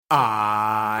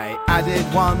I added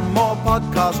one more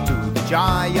podcast to the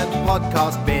giant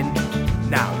podcast bin.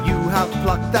 Now you have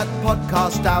plucked that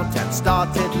podcast out and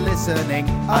started listening.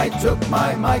 I took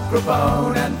my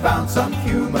microphone and found some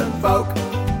human folk.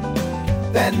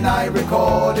 Then I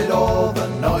recorded all the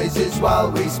noises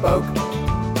while we spoke.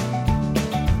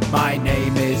 My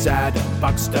name is Adam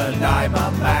Buxton, I'm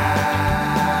a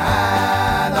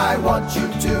man. I want you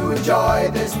to enjoy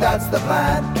this, that's the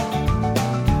plan.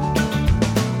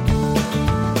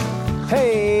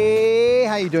 Hey,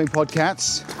 how you doing,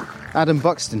 podcats? Adam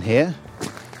Buxton here,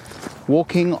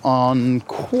 walking on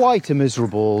quite a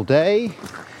miserable day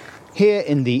here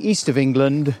in the east of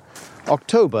England,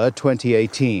 October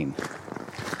 2018.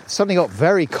 It suddenly got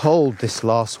very cold this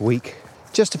last week.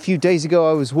 Just a few days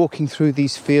ago I was walking through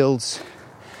these fields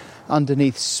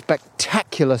underneath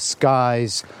spectacular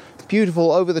skies,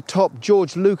 beautiful over-the-top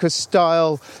George Lucas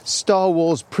style Star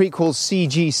Wars prequel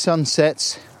CG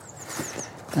sunsets.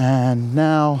 And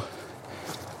now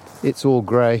it's all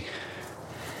grey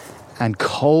and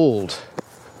cold.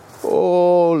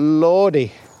 Oh,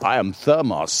 lordy. I am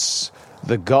Theroux,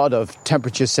 the god of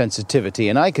temperature sensitivity,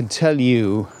 and I can tell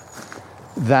you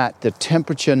that the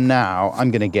temperature now,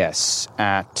 I'm going to guess,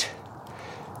 at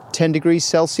 10 degrees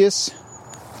Celsius.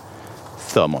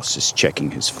 Theroux is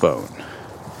checking his phone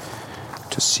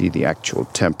to see the actual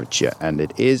temperature, and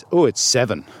it is, it's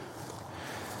 7.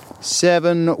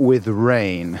 7 with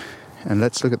rain. And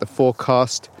let's look at the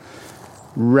forecast.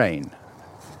 Rain.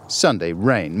 Sunday,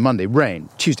 rain. Monday, rain.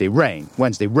 Tuesday, rain.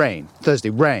 Wednesday, rain.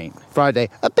 Thursday, rain. Friday,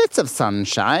 a bit of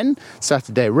sunshine.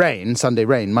 Saturday, rain. Sunday,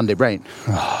 rain. Monday, rain.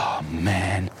 Oh,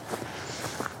 man.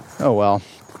 Oh, well.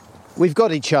 We've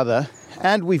got each other.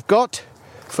 And we've got,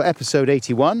 for episode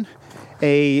 81,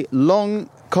 a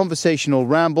long conversational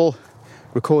ramble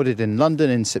recorded in London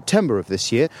in September of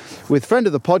this year, with friend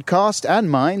of the podcast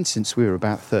and mine since we were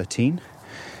about 13,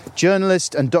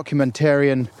 journalist and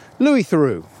documentarian Louis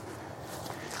Theroux.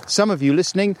 Some of you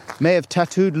listening may have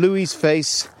tattooed Louis's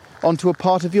face onto a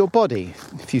part of your body.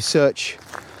 If you search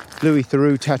Louis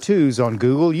Theroux tattoos on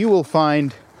Google, you will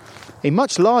find a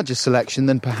much larger selection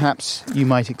than perhaps you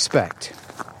might expect.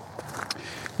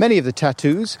 Many of the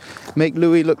tattoos make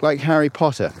Louis look like Harry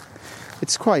Potter.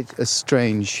 It's quite a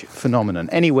strange phenomenon.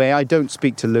 Anyway, I don't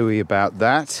speak to Louis about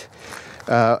that.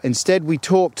 Instead, we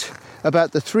talked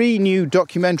about the 3 new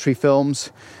documentary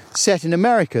films set in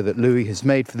America that Louis has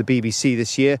made for the BBC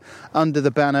this year under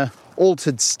the banner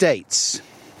Altered States.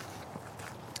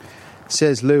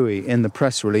 Says Louis in the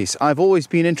press release, I've always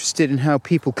been interested in how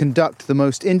people conduct the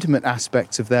most intimate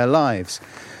aspects of their lives.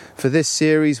 For this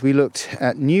series, we looked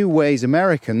at new ways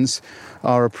Americans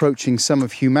are approaching some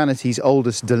of humanity's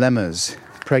oldest dilemmas.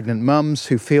 Pregnant mums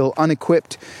who feel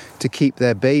unequipped to keep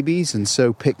their babies and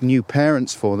so pick new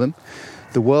parents for them.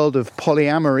 The world of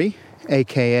polyamory,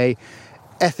 aka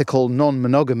ethical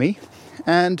non-monogamy,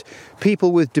 and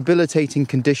people with debilitating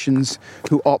conditions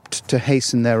who opt to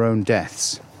hasten their own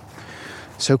deaths.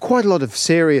 So quite a lot of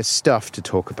serious stuff to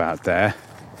talk about there,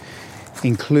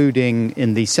 including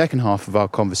in the second half of our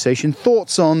conversation,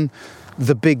 thoughts on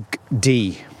the big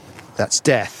D. That's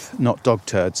death, not dog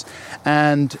turds.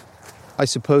 And I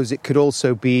suppose it could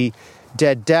also be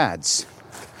dead dads,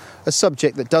 a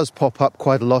subject that does pop up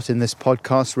quite a lot in this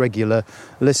podcast. Regular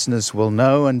listeners will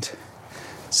know, and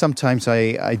sometimes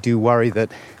I do worry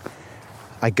that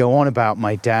I go on about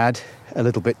my dad a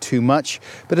little bit too much.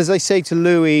 But as I say to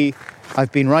Louis,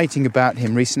 I've been writing about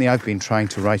him recently. I've been trying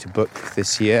to write a book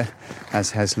this year,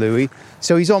 as has Louis.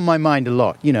 So he's on my mind a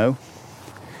lot, you know.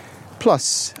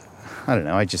 Plus, I don't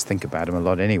know, I just think about him a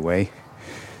lot anyway.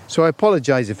 So I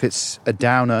apologise if it's a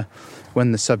downer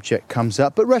when the subject comes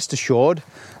up. But rest assured,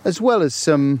 as well as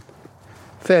some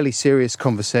fairly serious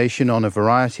conversation on a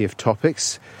variety of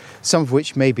topics, some of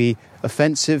which may be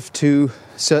offensive to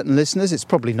certain listeners. It's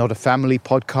probably not a family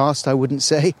podcast, I wouldn't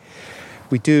say.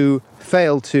 We do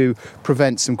fail to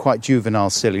prevent some quite juvenile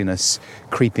silliness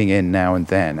creeping in now and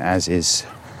then, as is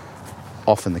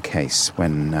often the case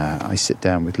when I sit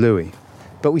down with Louis.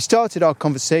 But we started our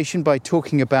conversation by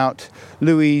talking about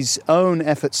Louis's own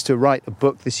efforts to write a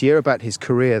book this year, about his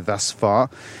career thus far.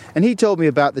 And he told me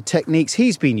about the techniques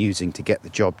he's been using to get the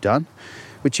job done,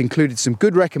 which included some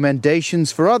good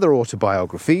recommendations for other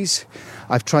autobiographies.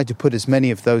 I've tried to put as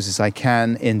many of those as I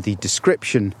can in the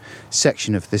description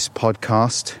section of this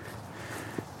podcast.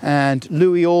 And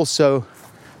Louis also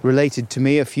related to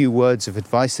me a few words of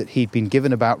advice that he'd been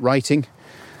given about writing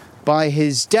by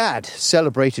his dad,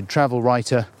 celebrated travel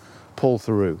writer Paul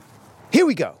Theroux. Here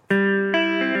we go.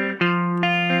 Ramble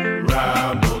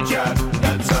chat,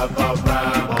 let's have a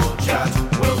ramble chat.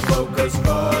 We'll focus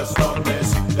first on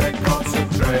this, then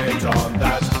concentrate on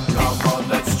that.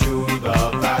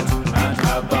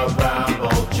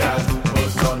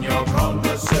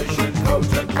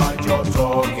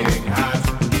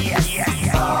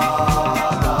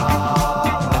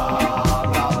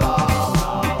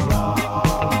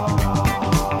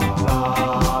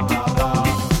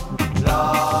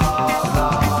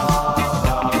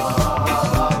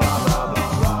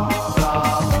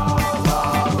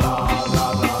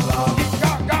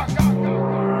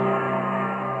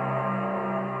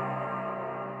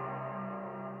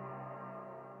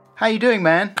 How you doing,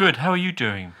 man? Good. How are you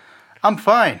doing? I'm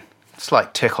fine.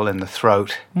 Slight tickle in the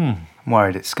throat. I'm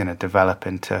worried it's going to develop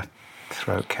into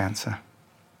throat cancer.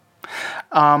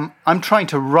 I'm trying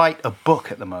to write a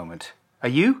book at the moment. Are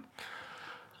you?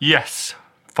 Yes,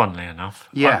 funnily enough.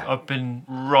 Yeah. I've been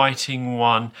writing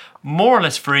one more or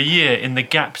less for a year in the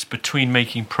gaps between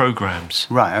making programs.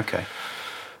 Right, okay.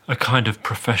 A kind of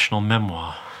professional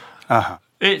memoir. Uh-huh.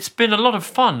 It's been a lot of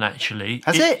fun, actually.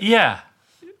 Has it? Yeah.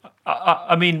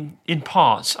 I mean, in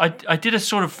parts. I did a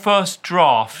sort of first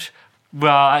draft.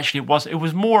 Well, actually, it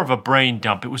was more of a brain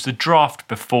dump. It was the draft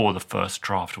before the first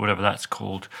draft, whatever that's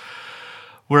called,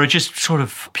 where I just sort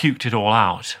of puked it all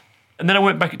out. And then I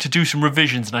went back to do some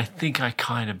revisions, and I think I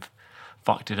kind of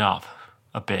fucked it up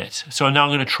a bit. So now I'm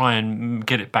going to try and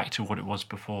get it back to what it was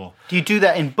before. Do you do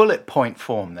that in bullet point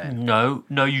form then? No,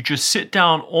 you just sit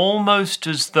down almost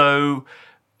as though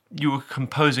you were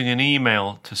composing an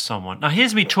email to someone. Now,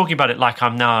 here's me talking about it like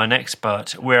I'm now an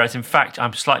expert, whereas in fact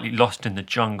I'm slightly lost in the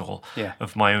jungle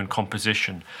of my own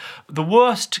composition. The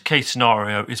worst case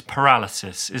scenario is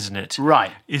paralysis, isn't it?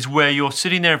 Right. Is where you're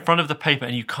sitting there in front of the paper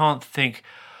and you can't think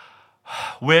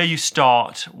where you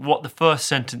start, what the first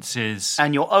sentence is.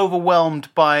 And you're overwhelmed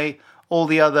by all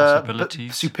the other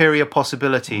superior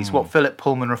possibilities, what Philip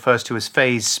Pullman refers to as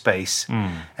phase space.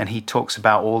 And he talks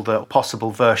about all the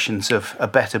possible versions of a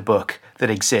better book that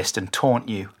exist and taunt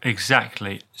you.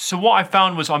 Exactly. So what I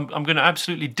found was I'm going to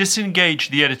absolutely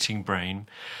disengage the editing brain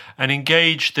and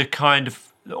engage the kind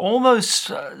of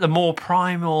almost the more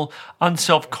primal,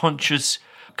 unself-conscious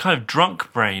kind of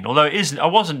drunk brain. Although it isn't, I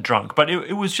wasn't drunk, but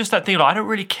it was just that thing like, I don't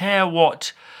really care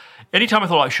what... Anytime I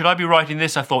thought, like, should I be writing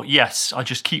this? I thought, yes, I'll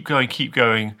just keep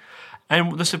going.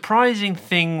 And the surprising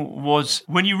thing was,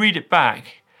 when you read it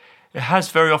back, it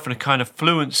has very often a kind of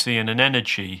fluency and an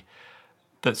energy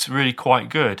that's really quite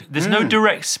good. There's no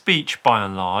direct speech, by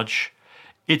and large.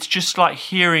 It's just like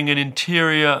hearing an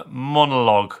interior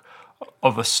monologue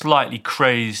of a slightly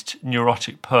crazed,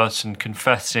 neurotic person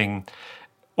confessing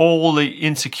all the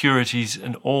insecurities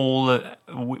and all the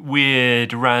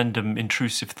weird, random,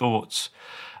 intrusive thoughts,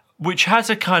 which has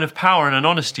a kind of power and an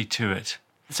honesty to it.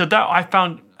 So that I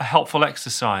found a helpful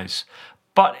exercise.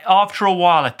 But after a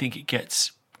while, I think it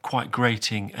gets quite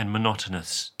grating and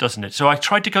monotonous, doesn't it? So I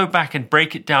tried to go back and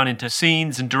break it down into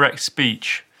scenes and direct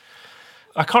speech.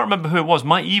 I can't remember who it was.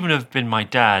 Might even have been my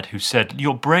dad who said,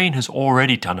 your brain has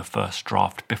already done a first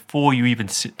draft before you even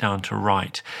sit down to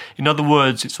write. In other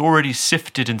words, it's already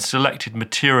sifted and selected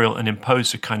material and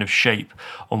imposed a kind of shape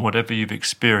on whatever you've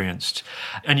experienced.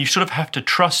 And you sort of have to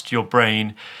trust your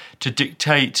brain to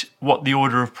dictate what the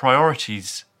order of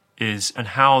priorities is and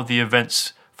how the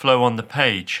events flow on the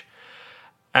page.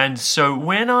 And so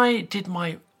when I did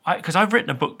because I've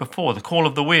written a book before, The Call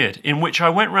of the Weird, in which I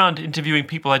went around interviewing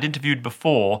people I'd interviewed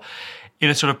before in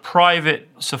a sort of private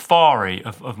safari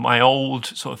of my old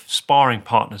sort of sparring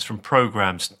partners from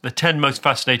programs, the 10 most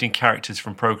fascinating characters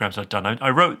from programs I'd done. I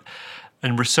wrote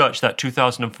and researched that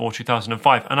 2004,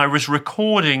 2005, and I was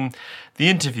recording the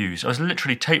interviews. I was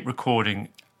literally tape recording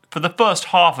for the first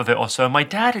half of it or so. My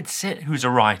dad who's a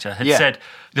writer, had said,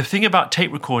 the thing about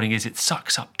tape recording is it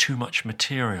sucks up too much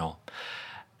material.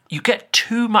 You get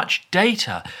too much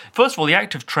data. First of all, the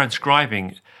act of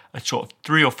transcribing a sort of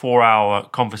 3 or 4 hour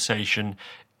conversation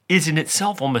is in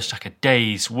itself almost like a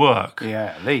day's work.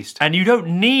 Yeah, at least. And you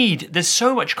don't there's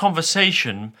so much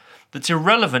conversation that's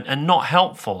irrelevant and not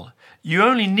helpful. You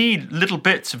only need little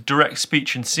bits of direct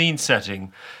speech and scene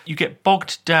setting. You get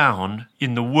bogged down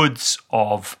in the woods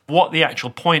of what the actual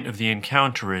point of the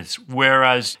encounter is,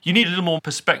 whereas you need a little more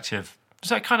perspective. Does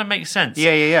that kind of make sense?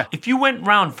 Yeah. If you went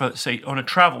round for, say, on a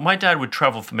travel, my dad would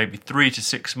travel for maybe 3 to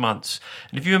 6 months.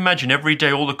 And if you imagine every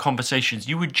day all the conversations,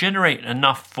 you would generate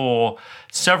enough for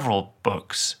several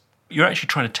books. You're actually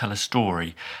trying to tell a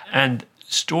story. And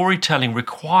storytelling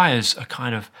requires a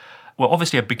kind of, well,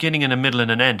 obviously a beginning and a middle and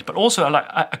an end, but also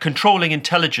a controlling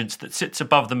intelligence that sits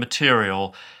above the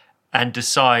material and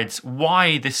decides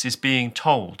why this is being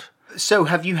told. So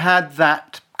have you had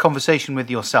that conversation with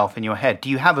yourself in your head? Do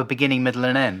you have a beginning, middle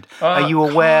and end? Are you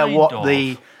aware what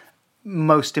the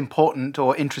most important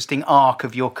or interesting arc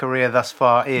of your career thus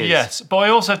far is? Yes, but I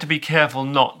also have to be careful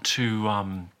not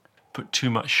to put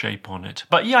too much shape on it.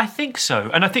 But yeah, I think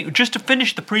so. And I think just to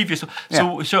finish the previous...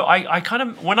 So I kind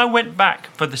of... When I went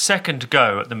back for the second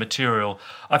go at the material,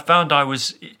 I found I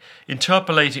was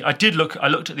interpolating... I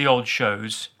looked at the old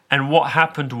shows, and what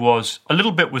happened was a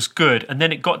little bit was good, and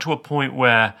then it got to a point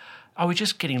where I was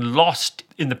just getting lost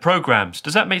in the programs.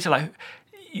 Does that make sense? Like,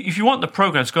 if you want the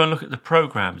programs, go and look at the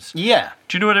programs. Yeah.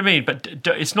 Do you know what I mean? But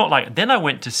it's not like, then I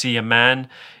went to see a man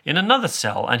in another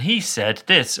cell and he said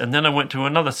this, and then I went to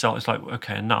another cell. It's like,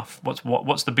 okay, enough.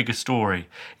 What's the bigger story?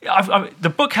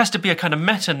 The book has to be a kind of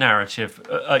meta-narrative.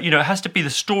 It has to be the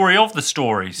story of the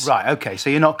stories. Right, okay. So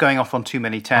you're not going off on too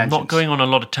many tangents. I'm not going on a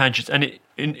lot of tangents. And,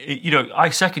 I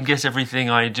second-guess everything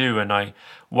I do, and I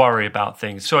worry about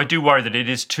things. So I do worry that it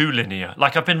is too linear.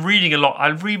 Like, I've been reading a lot. I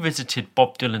revisited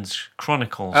Bob Dylan's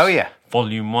Chronicles. Oh, yeah.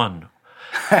 Volume 1.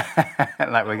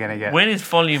 Like we're going to get. When is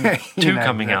Volume 2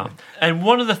 coming out? And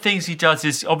one of the things he does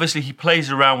is, obviously, he plays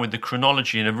around with the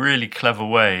chronology in a really clever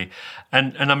way.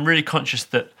 And I'm really conscious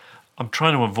that I'm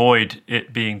trying to avoid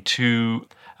it being too...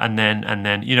 And then,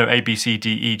 A, B, C,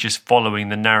 D, E, just following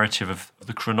the narrative of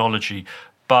the chronology.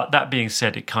 But that being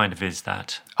said, it kind of is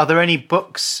that. Are there any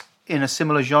books in a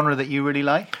similar genre that you really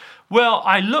like? Well,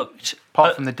 I looked...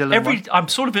 Apart from the Dylan one? I'm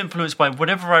sort of influenced by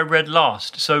whatever I read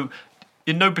last. So,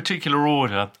 in no particular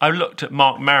order, I looked at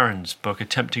Mark Maron's book,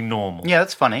 Attempting Normal. Yeah,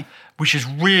 that's funny. Which is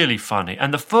really funny.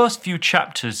 And the first few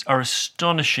chapters are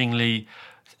astonishingly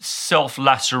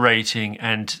self-lacerating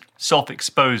and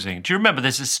self-exposing. Do you remember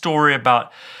there's a story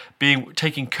about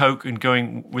taking coke and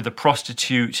going with a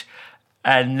prostitute,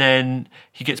 and then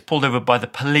he gets pulled over by the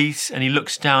police and he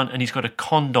looks down and he's got a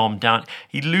condom down.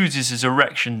 He loses his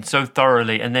erection so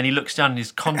thoroughly, and then he looks down and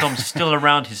his condom's still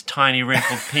around his tiny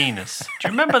wrinkled penis. Do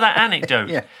you remember that anecdote?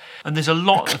 Yeah. And there's a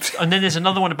lot, and then there's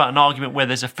another one about an argument where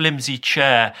there's a flimsy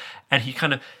chair and he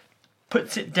kind of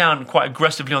puts it down quite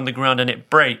aggressively on the ground and it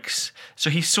breaks. So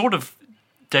he sort of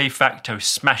de facto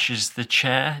smashes the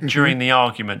chair during the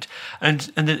argument.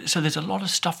 So there's a lot of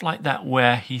stuff like that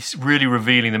where he's really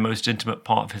revealing the most intimate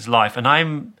part of his life. And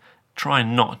I'm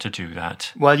trying not to do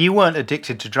that. Well, you weren't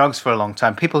addicted to drugs for a long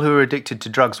time. People who are addicted to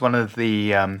drugs, one of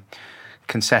the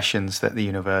concessions that the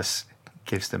universe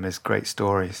gives them is great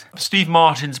stories. Steve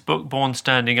Martin's book, Born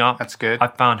Standing Up. That's good. I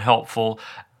found helpful.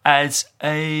 It's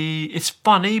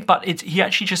funny, but he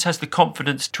actually just has the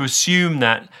confidence to assume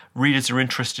that readers are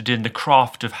interested in the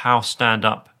craft of how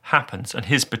stand-up happens and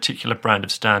his particular brand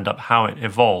of stand-up, how it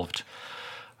evolved.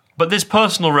 But this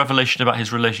personal revelation about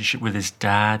his relationship with his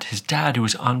dad who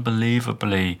was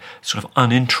unbelievably sort of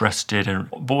uninterested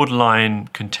and borderline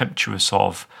contemptuous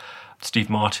of Steve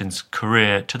Martin's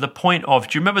career, to the point of,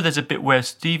 do you remember there's a bit where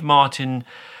Steve Martin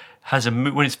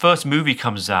when his first movie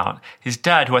comes out, his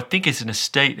dad, who I think is an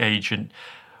estate agent,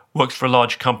 works for a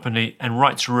large company and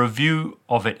writes a review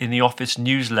of it in the office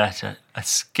newsletter, a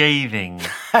scathing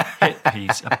hit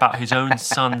piece about his own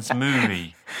son's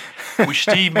movie, which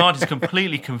Steve Martin's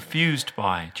completely confused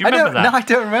by. Do you remember that? No, I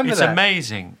don't remember that. It's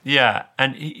amazing, yeah.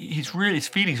 And his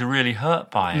feelings are really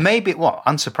hurt by it. Maybe,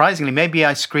 unsurprisingly, maybe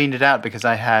I screened it out because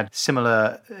I had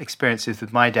similar experiences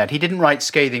with my dad. He didn't write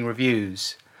scathing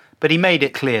reviews, but he made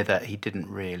it clear that he didn't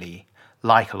really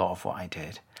like a lot of what I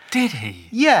did. Did he?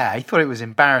 Yeah, he thought it was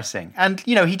embarrassing. And,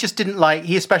 he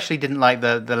especially didn't like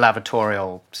the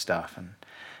lavatorial stuff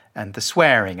and the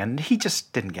swearing, and he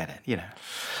just didn't get it,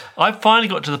 I finally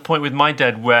got to the point with my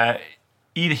dad where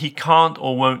either he can't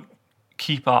or won't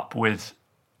keep up with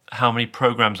how many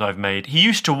programs I've made. He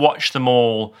used to watch them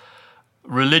all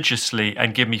religiously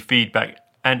and give me feedback,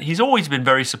 and he's always been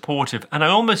very supportive, and I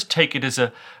almost take it as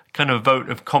a kind of vote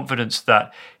of confidence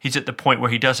that he's at the point where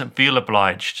he doesn't feel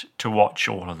obliged to watch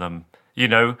all of them,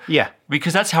 Yeah.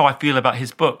 Because that's how I feel about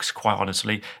his books, quite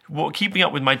honestly. Keeping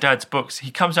up with my dad's books, he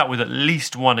comes out with at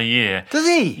least one a year. Does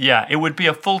he? Yeah, it would be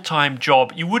a full-time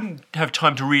job. You wouldn't have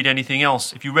time to read anything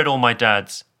else if you read all my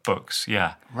dad's books,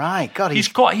 yeah. Right, God.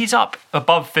 He's up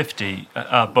above 50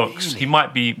 books. Really? He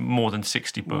might be more than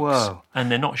 60 books. Whoa. And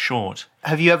they're not short.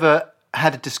 Have you ever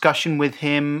had a discussion with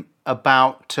him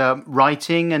about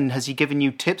writing, and has he given you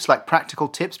tips, like practical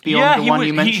tips beyond the one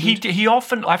you mentioned? He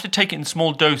often, I have to take it in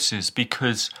small doses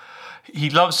because he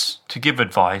loves to give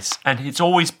advice, and it's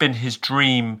always been his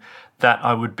dream that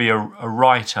I would be a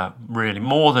writer, really,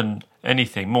 more than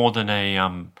anything, more than a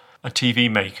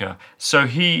TV maker. So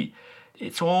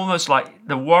it's almost like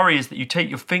the worry is that you take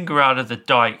your finger out of the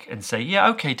dike and say, yeah,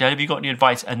 okay, Dad, have you got any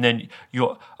advice? And then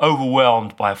you're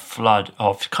overwhelmed by a flood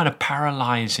of kind of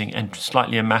paralyzing and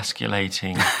slightly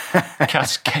emasculating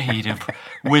cascade of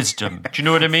wisdom. Do you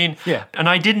know what I mean? Yeah.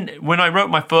 And when I wrote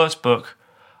my first book,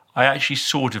 I actually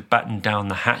sort of battened down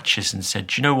the hatches and said,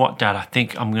 do you know what, Dad, I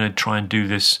think I'm going to try and do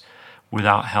this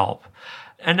without help.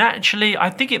 And actually,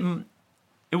 I think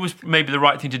it was maybe the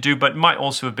right thing to do, but it might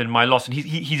also have been my loss. And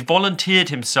he's volunteered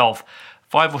himself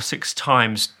 5 or 6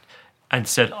 times and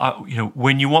said,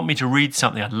 when you want me to read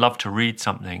something, I'd love to read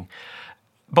something.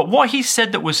 But what he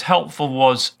said that was helpful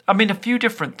was, a few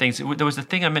different things. There was the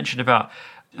thing I mentioned about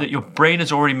that your brain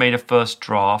has already made a first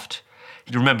draft.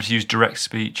 You remember to use direct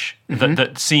speech,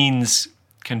 that scenes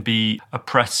can be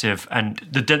oppressive, and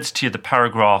the density of the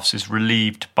paragraphs is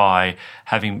relieved by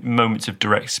having moments of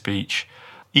direct speech.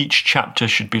 Each chapter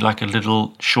should be like a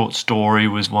little short story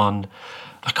was one.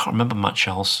 I can't remember much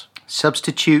else.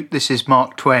 Substitute, this is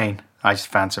Mark Twain. I just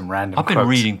found some random I've been quotes.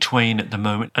 reading Twain at the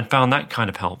moment and found that kind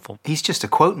of helpful. He's just a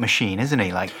quote machine, isn't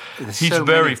he? Like he's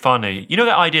very funny. You know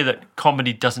that idea that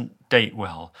comedy doesn't date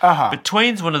well? But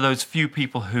Twain's one of those few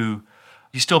people who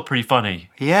he's still pretty funny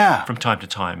from time to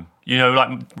time. You know,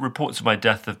 like reports of my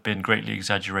death have been greatly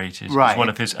exaggerated. Right. Is one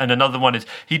of his, and another one is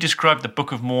he described the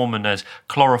Book of Mormon as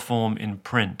chloroform in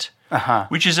print,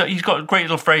 which is he's got great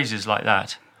little phrases like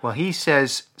that. Well, he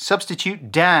says,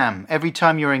 substitute damn every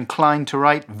time you're inclined to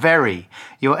write very.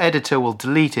 Your editor will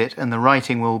delete it and the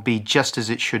writing will be just as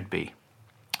it should be.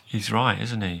 He's right,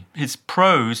 isn't he? His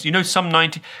prose, you know,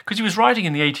 because he was writing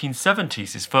in the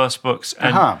 1870s, his first books,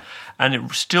 and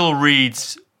it still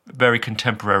reads very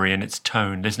contemporary in its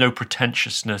tone. There's no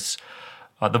pretentiousness.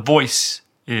 The voice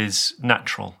is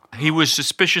natural. He was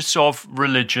suspicious of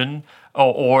religion,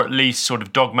 or at least sort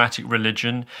of dogmatic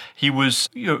religion. He was,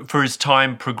 you know, for his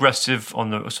time, progressive on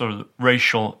the sort of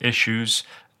racial issues,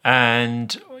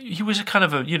 and he was a kind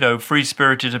of a, you know,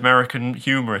 free-spirited American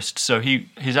humorist, so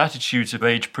his attitudes have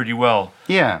aged pretty well.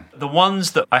 Yeah. The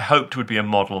ones that I hoped would be a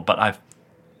model, but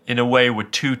in a way were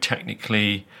too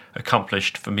technically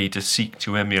accomplished for me to seek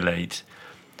to emulate.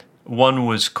 One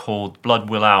was called Blood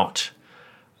Will Out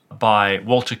by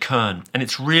Walter Kern, and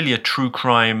it's really a true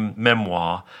crime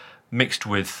memoir mixed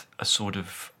with a sort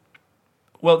of...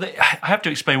 Well, I have to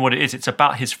explain what it is. It's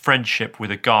about his friendship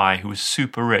with a guy who was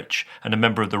super rich and a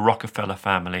member of the Rockefeller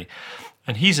family.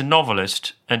 And he's a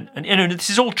novelist, and you know, this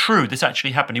is all true. This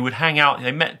actually happened. He would hang out.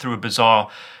 They met through a bizarre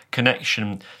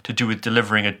connection to do with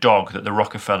delivering a dog that the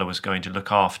Rockefeller was going to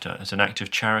look after as an act of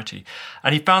charity.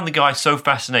 And he found the guy so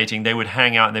fascinating, they would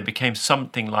hang out and they became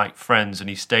something like friends, and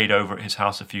he stayed over at his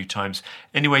house a few times.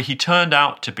 Anyway, he turned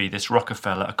out to be this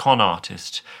Rockefeller, a con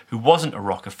artist, who wasn't a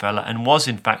Rockefeller and was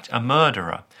in fact a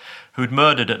murderer, who had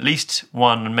murdered at least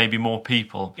one and maybe more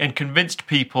people, and convinced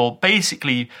people,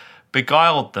 basically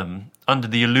beguiled them under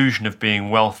the illusion of being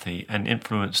wealthy and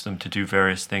influenced them to do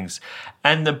various things.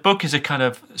 And the book is a kind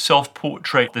of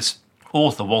self-portrait. This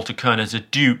author, Walter Kern, is a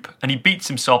dupe, and he beats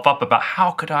himself up about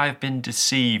how could I have been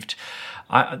deceived?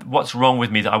 What's wrong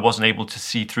with me that I wasn't able to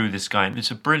see through this guy?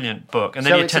 It's a brilliant book. And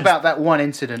then so it's about that one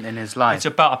incident in his life. It's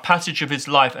about a passage of his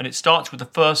life, and it starts with the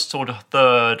first sort of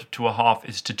third to a half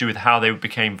is to do with how they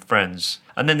became friends.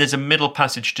 And then there's a middle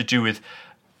passage to do with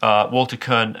Walter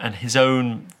Kern and his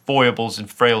own foibles and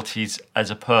frailties as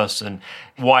a person,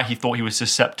 why he thought he was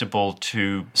susceptible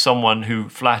to someone who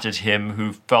flattered him,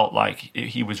 who felt like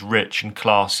he was rich and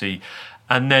classy.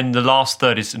 And then the last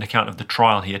third is an account of the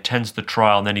trial. He attends the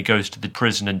trial, and then he goes to the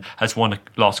prison and has one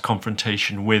last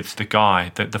confrontation with the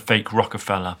guy, the fake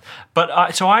Rockefeller. But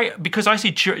because I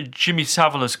see Jimmy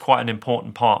Savile as quite an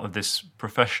important part of this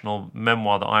professional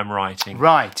memoir that I'm writing.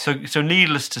 Right. So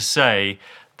needless to say,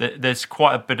 there's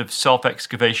quite a bit of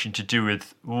self-excavation to do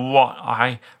with what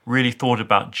I really thought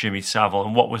about Jimmy Savile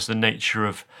and what was the nature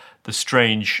of the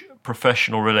strange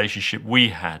professional relationship we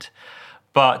had.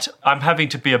 But I'm having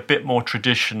to be a bit more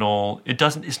traditional.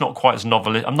 It's not quite as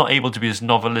novelistic. I'm not able to be as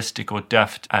novelistic or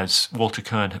deft as Walter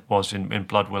Kern was in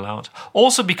Blood Will Out.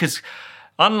 Also because,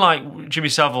 unlike Jimmy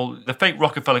Savile, the fake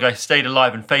Rockefeller guy stayed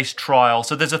alive and faced trial.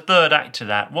 So there's a third act to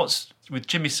that. With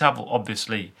Jimmy Savile,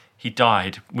 obviously, he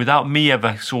died without me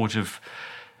ever sort of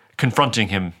confronting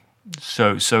him.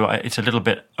 So it's a little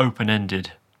bit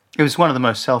open-ended. It was one of the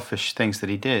most selfish things that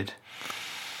he did.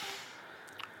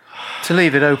 To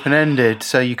leave it open-ended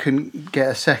so you couldn't get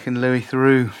a second Louis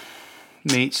Theroux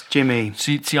meets Jimmy.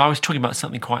 See, I was talking about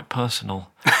something quite personal,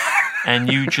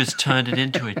 and you just turned it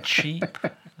into a cheap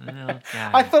little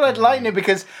guy. I thought I'd lighten it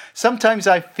because sometimes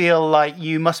I feel like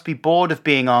you must be bored of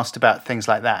being asked about things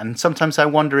like that, and sometimes I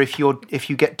wonder if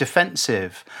you get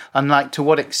defensive, and like to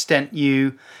what extent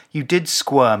you did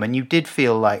squirm and you did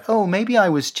feel like, oh, maybe I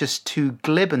was just too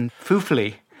glib and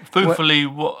foofly. Foofily,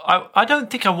 well, I don't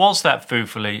think I was that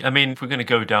foofily. I mean, if we're going to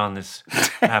go down this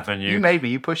avenue... You made me,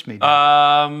 you pushed me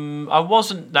down. I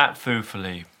wasn't that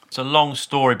foofily. It's a long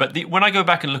story, but when I go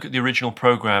back and look at the original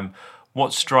programme,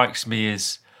 what strikes me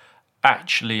is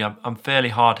actually I'm fairly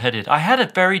hard-headed. I had a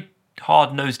very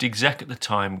hard-nosed exec at the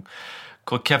time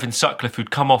called Kevin Sutcliffe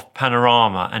who'd come off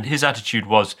Panorama, and his attitude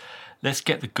was, let's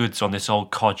get the goods on this old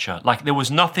codger. Like, there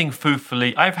was nothing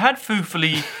foofily. I've had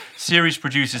foofily series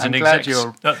producers and execs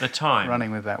at the time. Running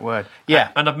with that word.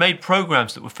 Yeah. And I've made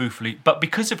programs that were foofily. But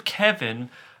because of Kevin,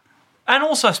 and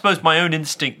also I suppose my own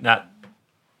instinct that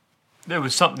there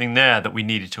was something there that we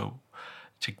needed to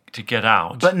get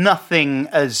out. But nothing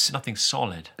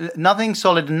solid. Nothing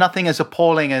solid and nothing as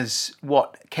appalling as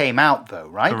what came out, though,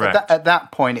 right? Correct. At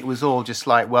that point, it was all just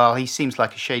like, well, he seems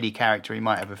like a shady character. He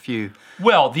might have a few...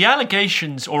 Well, the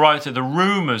allegations, or rather the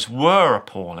rumours were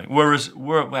appalling, were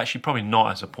actually probably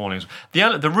not as appalling.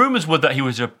 The rumours were that he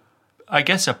was a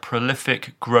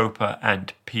prolific groper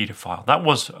and paedophile. That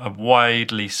was a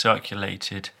widely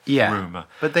circulated rumour.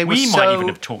 But we might even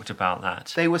have talked about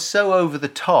that. They were so over the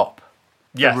top,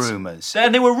 the rumours.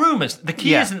 And they were rumours. The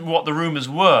key isn't what the rumours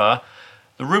were.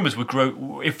 The rumours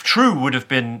if true, would have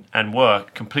been and were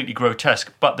completely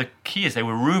grotesque. But the key is they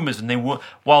were rumours, and they were,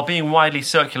 while being widely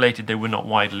circulated, they were not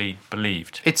widely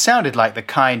believed. It sounded like the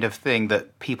kind of thing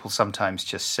that people sometimes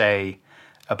just say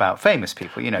about famous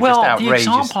people, just outrageous.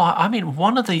 The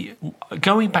example,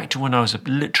 going back to when I was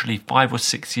literally 5 or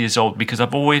 6 years old, because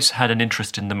I've always had an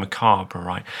interest in the macabre,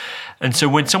 right? And so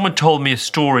when someone told me a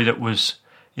story that was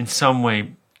in some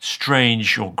way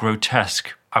strange or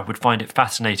grotesque, I would find it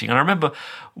fascinating. And I remember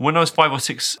when I was 5 or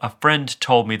 6, a friend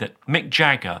told me that Mick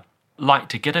Jagger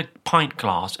liked to get a pint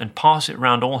glass and pass it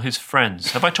around all his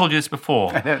friends. Have I told you this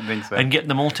before? I don't think so. And get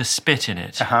them all to spit in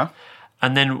it. Uh-huh.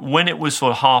 And then when it was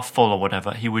sort of half full or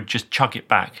whatever, he would just chug it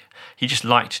back. He just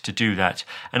liked to do that.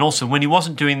 And also, when he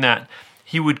wasn't doing that,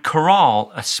 he would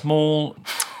corral a small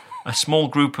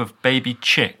group of baby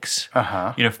chicks,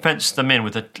 fence them in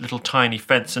with a little tiny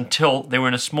fence until they were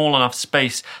in a small enough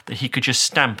space that he could just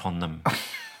stamp on them.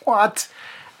 What?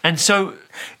 And so...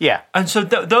 Yeah. And so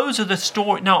those are the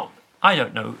stories. Now, I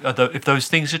don't know if those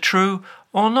things are true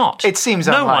or not. It seems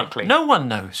unlikely. No one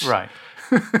knows. Right.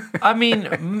 I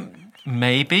mean...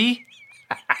 Maybe,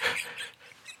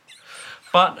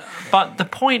 but the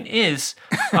point is,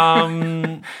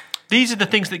 these are the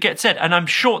things that get said, and I'm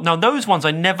sure now those ones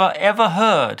I never ever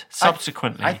heard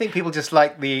subsequently. I think people just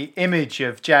like the image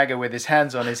of Jagger with his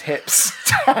hands on his hips,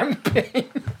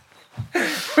 stamping,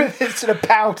 with his sort of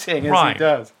pouting as he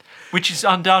does. Which is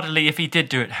undoubtedly, if he did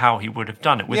do it, how he would have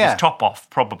done it, with his top off,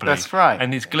 probably. That's right.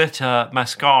 And his glitter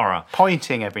mascara,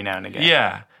 pointing every now and again.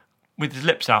 Yeah. With his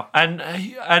lips out. And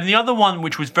the other one,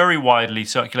 which was very widely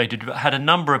circulated, had a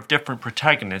number of different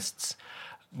protagonists.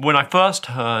 When I first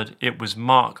heard, it was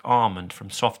Mark Armand from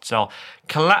Soft Cell.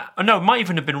 It might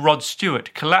even have been Rod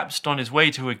Stewart. Collapsed on his way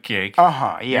to a gig.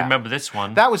 Yeah. You remember this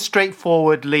one? That was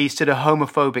straightforwardly sort of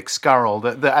homophobic scurril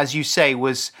that as you say,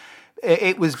 was...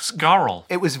 It was... Scurril.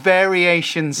 It was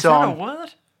variations on... Is that a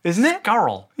word? Isn't it?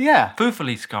 Scurril. Yeah.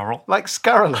 Foofily scurril. Like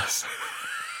scurrilous.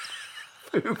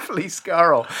 Foofily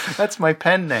scurril. That's my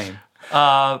pen name.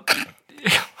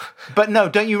 But no,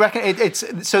 don't you reckon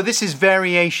it's so? This is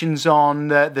variations on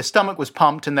the stomach was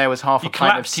pumped and there was half a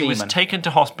pint of semen. He was taken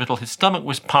to hospital. His stomach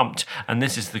was pumped, and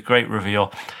this is the great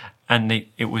reveal. And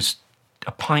it was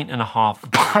a pint and a half. A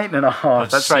pint and a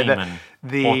half. That's semen,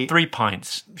 right. Or 3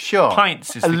 pints. Sure.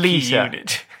 Pints is the key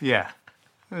unit. Yeah,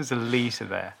 there was a litre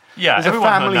there. Yeah, it was a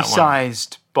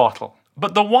family-sized bottle.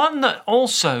 But the one that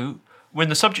also, when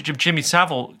the subject of Jimmy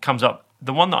Savile comes up,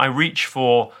 the one that I reach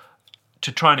for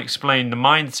to try and explain the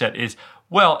mindset is,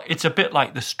 well, it's a bit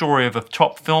like the story of a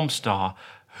top film star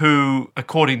who,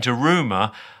 according to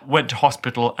rumour, went to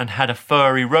hospital and had a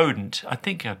furry rodent, I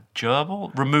think a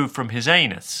gerbil, removed from his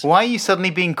anus. Why are you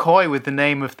suddenly being coy with the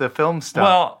name of the film star?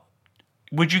 Well,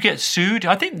 would you get sued?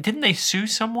 I think, didn't they sue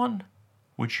someone?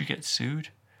 Would you get sued?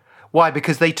 Why?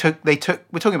 Because they took. We're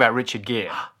talking about Richard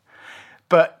Gere,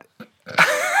 but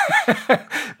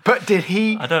but did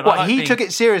he? I don't know. He took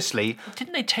it seriously.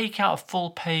 Didn't they take out a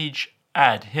full-page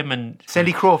ad? Him and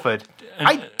Cindy Crawford.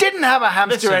 I didn't have a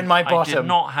hamster in my bottom. I did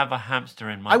not have a hamster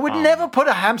in my. I would never put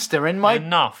a hamster in my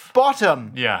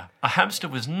bottom. Yeah, a hamster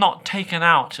was not taken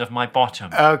out of my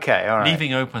bottom. Okay, all right.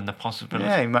 Leaving open the possibility.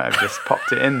 Yeah, he might have just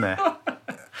popped it in there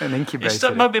and incubated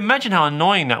it. Imagine how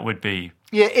annoying that would be.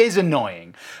 Yeah, it is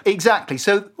annoying. Exactly.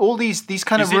 So all these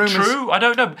kind of rumours... Is it true? I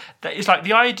don't know. It's like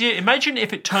the idea... Imagine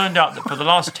if it turned out that for the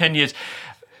last 10 years,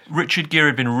 Richard Gere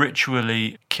had been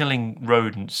ritually killing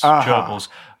rodents, gerbils,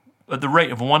 at the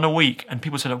rate of 1 a week, and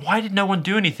people said, why did no one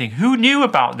do anything? Who knew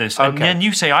about this? And then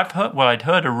you say, I'd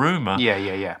heard a rumour.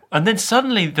 Yeah. And then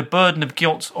suddenly the burden of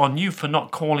guilt's on you for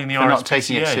not calling the RSPCA. For not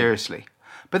taking it seriously.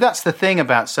 But that's the thing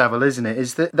about Savile, isn't it?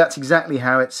 Is that's exactly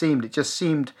how it seemed. It just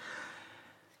seemed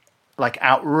like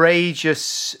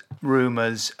outrageous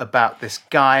rumours about this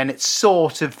guy, and it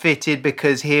sort of fitted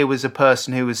because here was a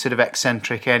person who was sort of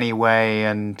eccentric anyway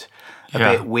and a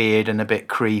bit weird and a bit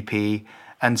creepy,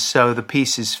 and so the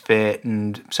pieces fit,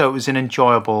 and so it was an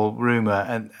enjoyable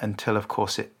rumour until, of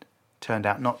course, it turned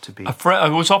out not to be. It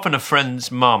was often a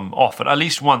friend's mum. Often, at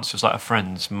least once, it was like a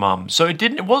friend's mum. So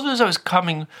it wasn't as though it was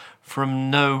coming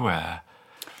from nowhere.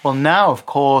 Well, now, of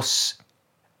course,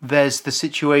 there's the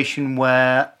situation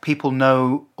where people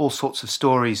know all sorts of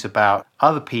stories about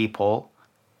other people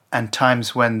and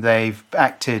times when they've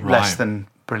acted less than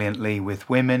brilliantly with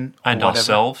women and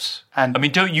ourselves. And I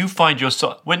mean, don't you find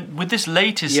yourself with this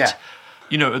latest? Yeah.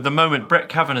 You know, at the moment, Brett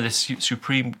Kavanaugh, this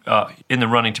Supreme, in the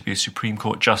running to be a Supreme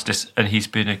Court justice, and he's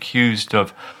been accused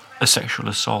of a sexual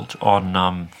assault on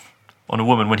a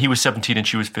woman when he was 17 and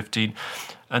she was 15.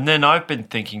 And then I've been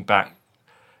thinking back.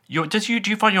 Do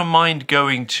you find your mind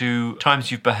going to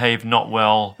times you've behaved not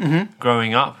well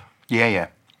growing up? Yeah.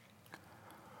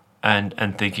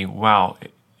 And thinking, wow,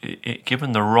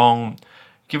 given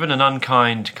an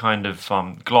unkind kind of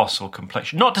gloss or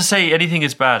complexion. Not to say anything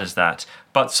as bad as that,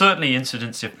 but certainly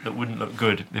incidents that wouldn't look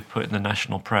good if put in the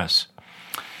national press.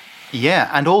 Yeah,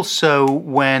 and also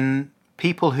when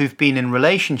people who've been in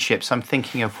relationships, I'm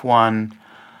thinking of one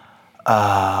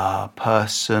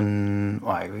person,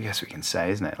 well, I guess we can say,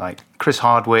 isn't it? Like Chris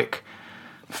Hardwick,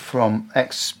 from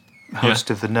ex-host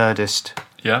of The Nerdist,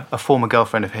 a former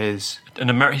girlfriend of his.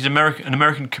 He's an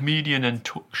American comedian and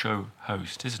talk show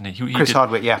host, isn't he? Chris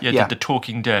Hardwick, yeah. Did The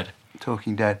Talking Dead.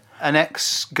 Talking Dead. An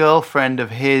ex-girlfriend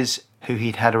of his who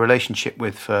he'd had a relationship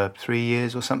with for 3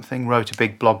 years or something, wrote a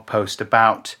big blog post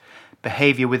about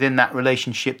behaviour within that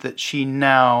relationship that she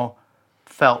now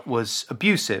felt was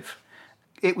abusive.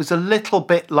 It was a little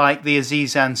bit like the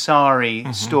Aziz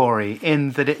Ansari story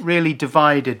in that it really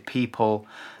divided people.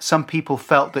 Some people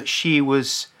felt that she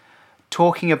was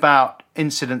talking about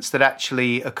incidents that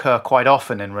actually occur quite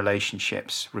often in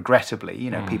relationships, regrettably.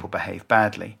 You know, people behave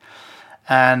badly.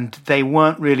 And they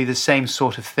weren't really the same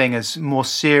sort of thing as more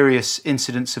serious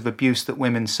incidents of abuse that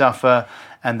women suffer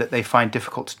and that they find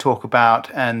difficult to talk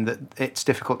about and that it's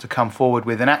difficult to come forward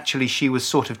with. And actually she was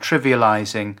sort of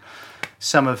trivializing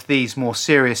some of these more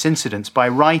serious incidents by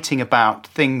writing about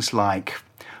things like,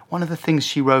 one of the things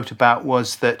she wrote about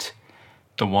was that...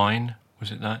 The wine,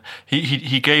 was it that?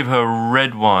 He gave her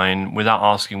red wine without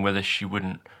asking whether she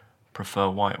wouldn't prefer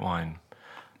white wine.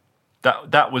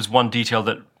 That was one detail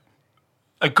that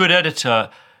a good editor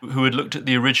who had looked at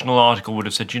the original article would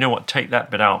have said, you know what, take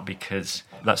that bit out because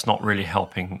that's not really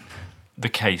helping the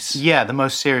case. Yeah, the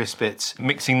most serious bits.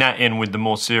 Mixing that in with the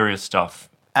more serious stuff.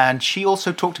 And she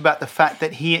also talked about the fact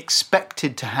that he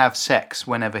expected to have sex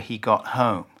whenever he got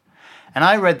home. And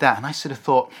I read that and I sort of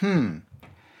thought,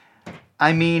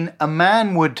 I mean, a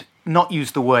man would not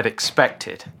use the word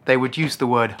expected. They would use the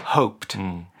word hoped.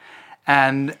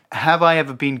 And have I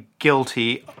ever been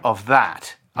guilty of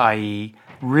that, i.e.,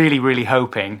 really, really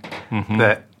hoping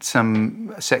that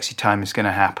some sexy time is going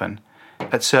to happen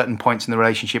at certain points in the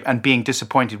relationship and being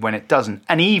disappointed when it doesn't,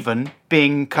 and even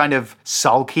being kind of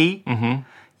sulky?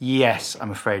 Yes,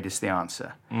 I'm afraid is the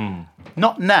answer.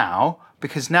 Not now,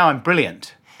 because now I'm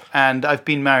brilliant. And I've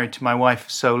been married to my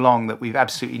wife so long that we've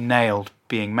absolutely nailed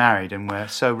being married and we're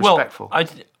so respectful. Well,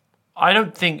 I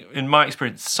don't think, in my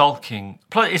experience, sulking...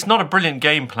 It's not a brilliant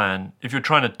game plan if you're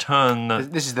trying to turn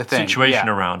this is the thing. Situation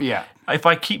around. Yeah. If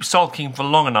I keep sulking for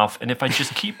long enough and if I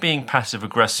just keep being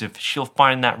passive-aggressive, she'll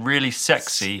find that really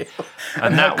sexy.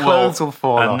 and that clothes will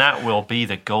fall off. And that will be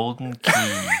the golden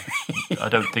key. I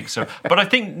don't think so. But I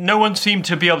think no one seemed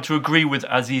to be able to agree with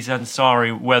Aziz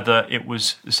Ansari whether it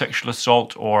was a sexual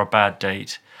assault or a bad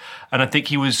date. And I think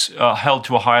he was held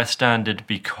to a higher standard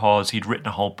because he'd written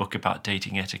a whole book about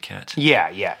dating etiquette.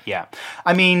 Yeah.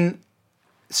 I mean,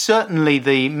 certainly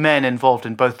the men involved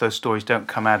in both those stories don't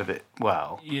come out of it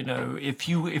well. You know, if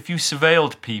you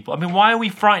surveilled people, I mean, why are we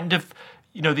frightened of,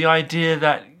 the idea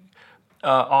that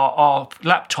our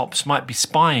laptops might be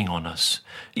spying on us?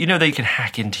 You know, they can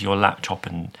hack into your laptop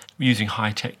and using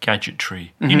high-tech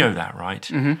gadgetry. You know that, right?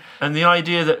 And the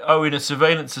idea that, in a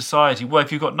surveillance society, well,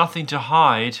 if you've got nothing to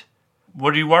hide,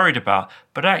 what are you worried about?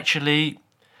 But actually,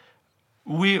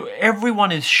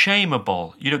 everyone is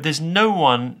shameable. There's no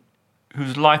one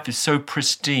whose life is so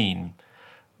pristine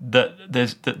that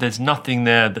there's nothing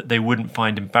there that they wouldn't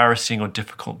find embarrassing or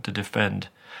difficult to defend.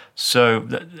 So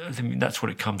that's what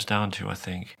it comes down to, I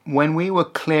think. When we were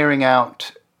clearing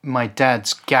out my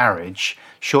dad's garage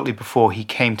shortly before he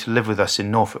came to live with us in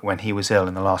Norfolk when he was ill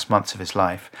in the last months of his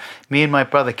life, me and my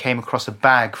brother came across a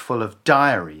bag full of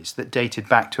diaries that dated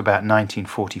back to about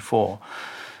 1944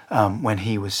 when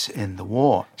he was in the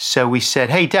war. So we said,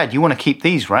 hey, Dad, you want to keep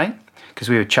these, right? Because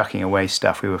we were chucking away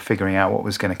stuff. We were figuring out what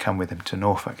was going to come with him to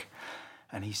Norfolk.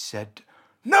 And he said,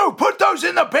 no, put those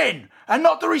in the bin and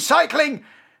not the recycling,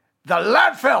 the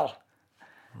landfill.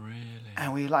 Really?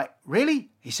 And we were like, really?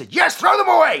 He said, yes, throw them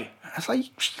away. I was like,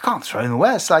 you can't throw them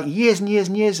away. It's like years and years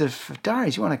and years of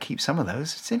diaries. You want to keep some of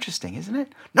those. It's interesting, isn't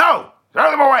it? No,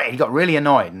 throw them away. He got really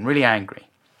annoyed and really angry.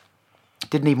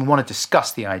 Didn't even want to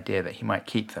discuss the idea that he might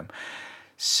keep them.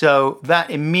 So that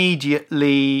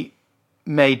immediately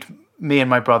made me and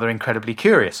my brother incredibly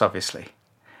curious, obviously,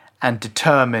 and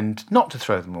determined not to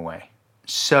throw them away.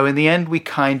 So in the end, we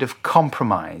kind of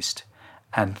compromised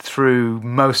and threw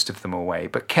most of them away,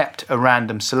 but kept a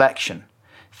random selection,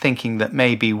 thinking that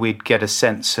maybe we'd get a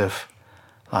sense of,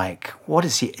 like, what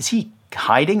is he? Is he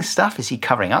hiding stuff? Is he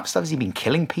covering up stuff? Has he been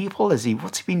killing people? What's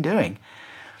he been doing?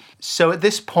 So at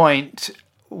this point,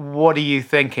 what are you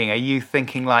thinking? Are you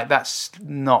thinking like, that's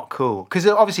not cool? Because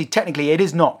obviously, technically, it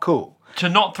is not cool. To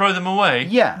not throw them away?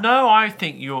 Yeah. No, I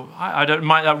think I don't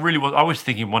mind. That really was. I was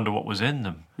thinking, wonder what was in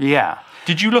them. Yeah.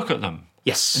 Did you look at them?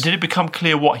 Yes. And did it become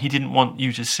clear what he didn't want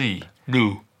you to see?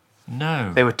 No.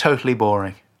 No. They were totally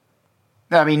boring.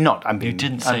 No, I mean, not. You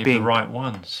didn't save the right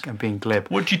ones. I'm being glib.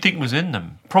 What do you think was in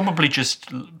them? Probably just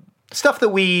stuff that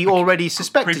we already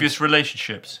suspected. Previous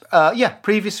relationships.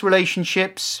 Previous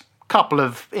relationships. Couple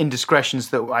of indiscretions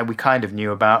that we kind of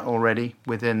knew about already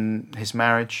within his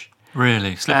marriage.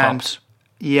 Really? Slip-ups?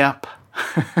 Yep.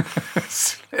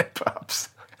 Slip-ups.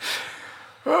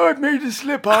 Oh, I've made a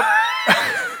slip-up.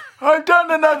 I've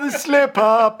done another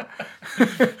slip-up.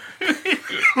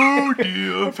 Oh,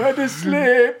 dear. I've had a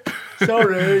slip.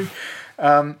 Sorry.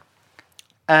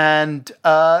 And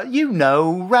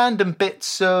random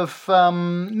bits of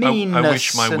meanness. I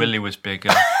wish my willy was bigger.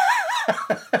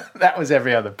 That was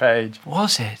every other page.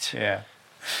 Was it? Yeah.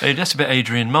 Hey, that's a bit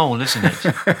Adrian Mole, isn't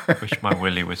it? Wish my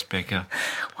willy was bigger.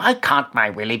 Why can't my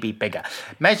willy be bigger?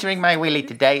 Measuring my willy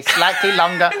today, slightly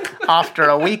longer after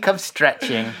a week of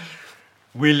stretching.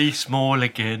 Willy small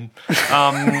again.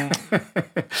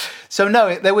 So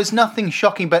no, there was nothing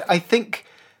shocking, but I think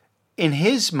in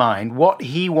his mind, what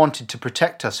he wanted to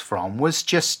protect us from was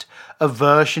just a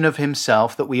version of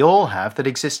himself that we all have that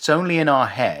exists only in our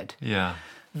head. Yeah.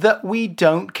 That we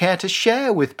don't care to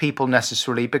share with people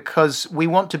necessarily because we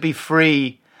want to be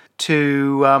free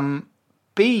to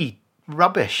be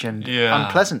rubbish and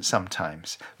unpleasant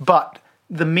sometimes. But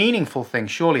the meaningful thing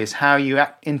surely is how you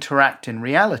interact in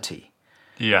reality.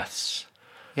 Yes.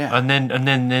 Yeah. And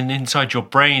then inside your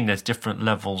brain there's different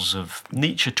levels of...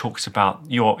 Nietzsche talks about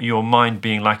your mind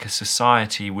being like a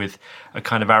society with a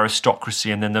kind of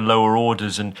aristocracy and then the lower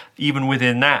orders, and even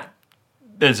within that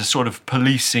there's a sort of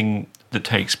policing that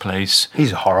takes place.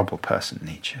 He's a horrible person,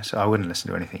 Nietzsche, so I wouldn't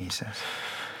listen to anything he says.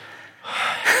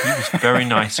 He was very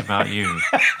nice about you.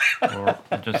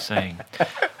 I'm just saying.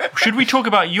 Should we talk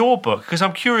about your book? Because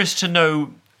I'm curious to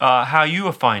know how you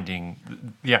are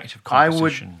finding the act of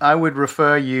composition. I would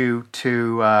refer you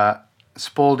to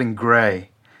Spalding Gray,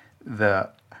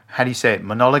 how do you say it,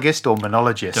 monologist or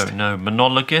monologist? Don't know.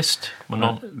 Monologist?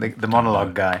 The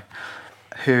monologue guy,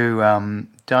 who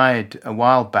died a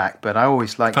while back, but I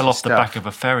always liked his stuff. Fell off the back of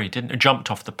a ferry, jumped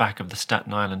off the back of the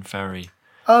Staten Island ferry.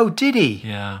 Oh, did he?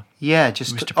 Yeah. Yeah,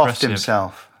 just offed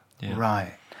himself. Yeah.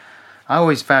 Right. I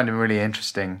always found him really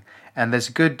interesting. And there's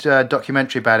a good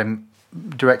documentary about him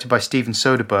directed by Steven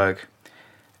Soderbergh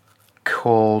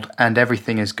called And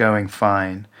Everything Is Going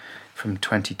Fine from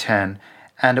 2010.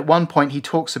 And at one point he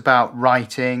talks about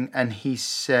writing and he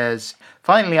says,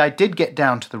 finally I did get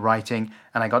down to the writing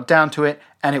and I got down to it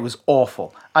and it was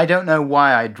awful. I don't know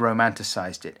why I'd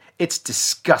romanticized it. It's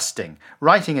disgusting.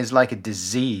 Writing is like a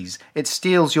disease. It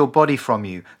steals your body from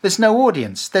you. There's no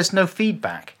audience. There's no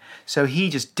feedback. So he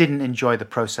just didn't enjoy the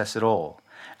process at all.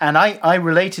 And I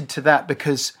related to that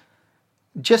because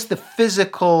just the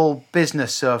physical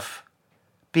business of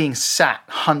being sat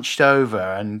hunched over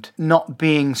and not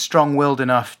being strong-willed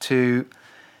enough to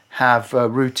have a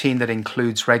routine that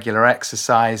includes regular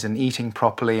exercise and eating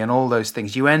properly and all those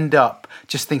things, you end up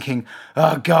just thinking,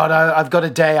 oh God, I've got a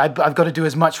day, I've got to do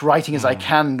as much writing as I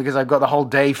can because I've got the whole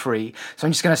day free. So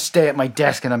I'm just going to stay at my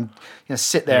desk and I'm going to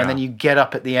sit there, and then you get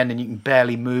up at the end and you can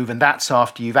barely move, and that's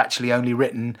after you've actually only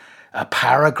written a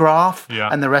paragraph,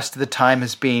 and the rest of the time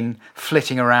has been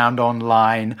flitting around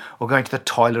online or going to the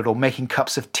toilet or making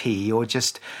cups of tea or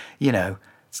just,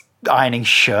 ironing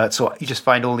shirts, or you just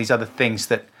find all these other things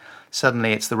that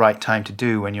suddenly it's the right time to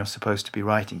do when you're supposed to be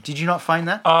writing. Did you not find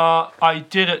that? I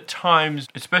did at times,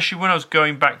 especially when I was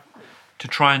going back to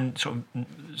try and sort of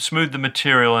smooth the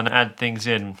material and add things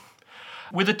in.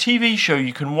 With a TV show,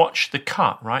 you can watch the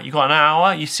cut, right? You've got an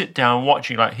hour, you sit down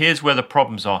watching, like, here's where the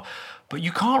problems are. But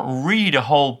you can't read a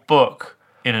whole book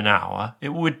in an hour. It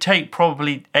would take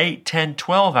probably 8, 10,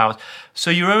 12 hours. So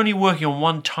you're only working on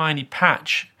one tiny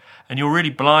patch. and you're really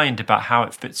blind about how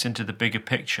it fits into the bigger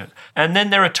picture. And then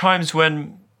there are times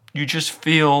when you just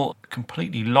feel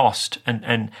completely lost,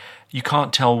 and you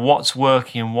can't tell what's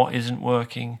working and what isn't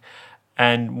working,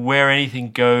 and where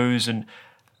anything goes. And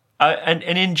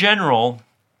in general,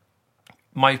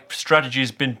 my strategy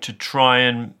has been to try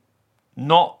and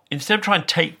not, instead of trying to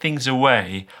take things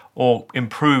away or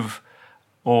improve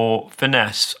or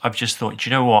finesse, I've just thought, do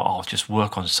you know what, I'll just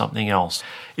work on something else.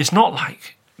 It's not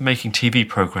like making TV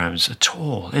programs at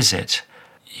all, is it?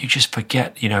 You just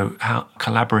forget, how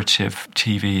collaborative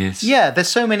TV is. Yeah, there's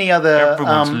so many other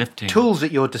tools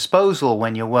at your disposal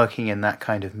when you're working in that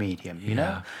kind of medium, you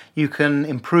know? You can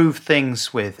improve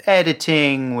things with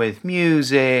editing, with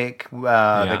music,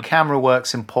 the camera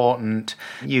work's important.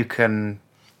 You can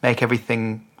make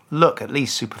everything look, at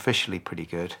least superficially, pretty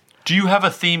good. Do you have a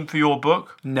theme for your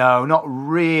book? No, not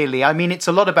really. I mean, it's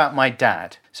a lot about my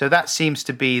dad. So that seems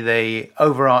to be the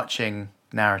overarching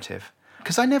narrative.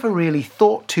 Because I never really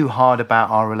thought too hard about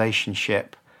our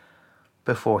relationship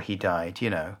before he died,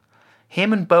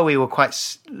 Him and Bowie were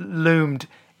quite loomed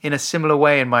in a similar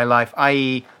way in my life,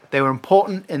 i.e. they were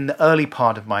important in the early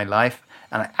part of my life,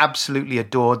 and I absolutely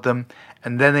adored them.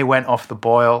 And then they went off the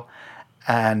boil,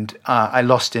 and I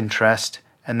lost interest.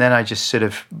 And then I just sort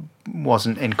of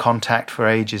wasn't in contact for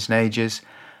ages and ages.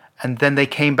 And then they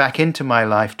came back into my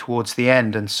life towards the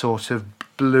end and sort of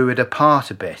blew it apart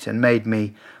a bit and made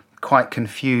me quite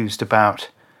confused about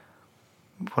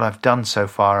what I've done so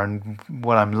far and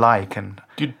what I'm like. And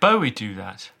did Bowie do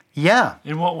that? Yeah.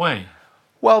 In what way?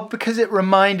 Well, because it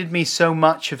reminded me so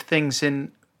much of things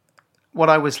in what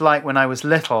I was like when I was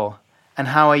little and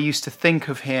how I used to think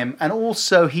of him. And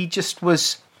also he just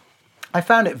was, I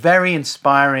found it very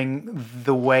inspiring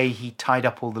the way he tied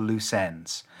up all the loose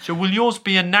ends. So will yours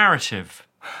be a narrative?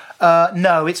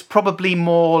 No, it's probably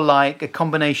more like a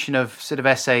combination of sort of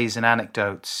essays and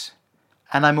anecdotes.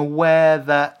 And I'm aware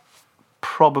that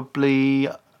probably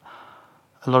a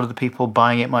lot of the people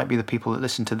buying it might be the people that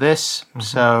listen to this. Mm-hmm.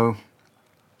 So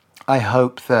I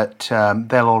hope that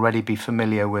they'll already be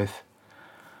familiar with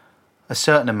a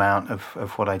certain amount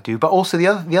of what I do. But also the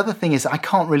other thing is I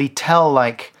can't really tell,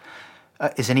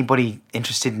 is anybody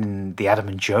interested in the Adam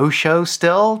and Joe show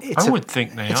still? I would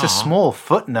think they are. It's a small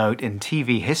footnote in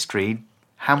TV history.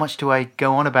 How much do I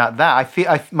go on about that? I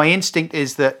feel my instinct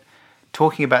is that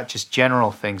talking about just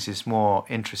general things is more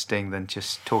interesting than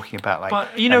just talking about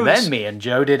and then me and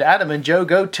Joe did Adam and Joe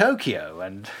Go Tokyo,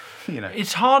 and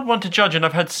It's hard one to judge, and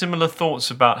I've had similar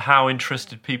thoughts about how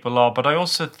interested people are, but I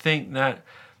also think that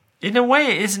in a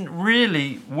way it isn't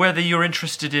really whether you're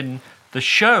interested in the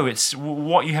show, it's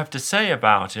what you have to say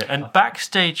about it. And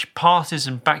Backstage Passes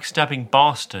and Backstabbing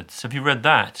Bastards. Have you read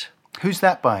that? Who's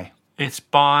that by? It's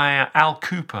by Al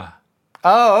Cooper.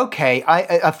 Oh, okay.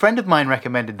 A friend of mine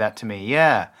recommended that to me,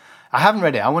 yeah. I haven't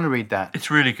read it. I want to read that.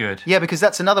 It's really good. Yeah, because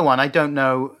that's another one I don't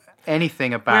know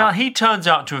anything about. Well, he turns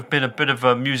out to have been a bit of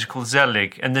a musical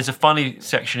zelig, and there's a funny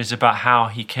section is about how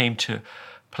he came to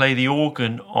play the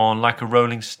organ on Like a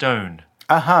Rolling Stone.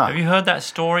 Uh-huh. Have you heard that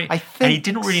story? I think and he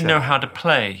didn't really know how to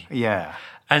play. Yeah.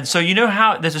 And so you know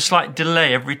how there's a slight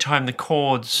delay every time the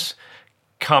chords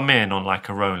come in on Like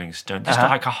a Rolling Stone, just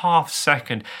like a half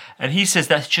second. And he says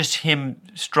that's just him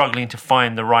struggling to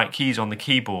find the right keys on the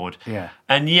keyboard. Yeah.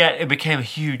 And yet it became a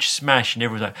huge smash, and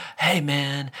everyone's like, hey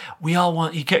man, we all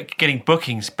want, you kept getting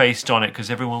bookings based on it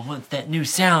because everyone wants that new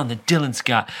sound that Dylan's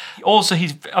got. Also,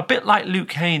 he's a bit like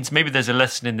Luke Haynes. Maybe there's a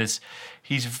lesson in this.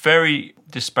 He's very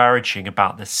disparaging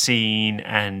about the scene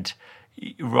and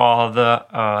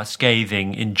rather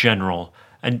scathing in general,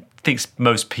 and thinks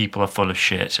most people are full of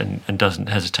shit and doesn't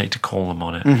hesitate to call them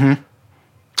on it. Mm-hmm.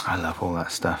 I love all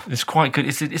that stuff. It's quite good.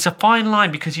 It's a fine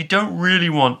line because you don't really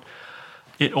want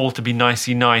it all to be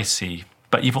nicey-nicey,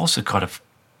 but you've also got to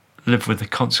live with the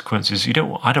consequences. I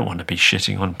don't want to be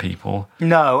shitting on people.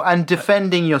 No, and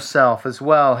defending yourself as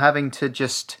well, having to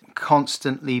just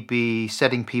constantly be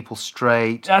setting people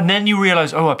straight. And then you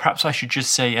realise, perhaps I should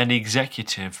just say an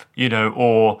executive,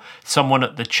 or someone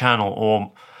at the channel,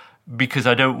 or because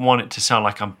I don't want it to sound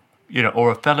like I'm,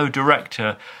 or a fellow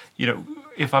director,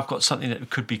 if I've got something that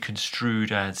could be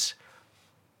construed as...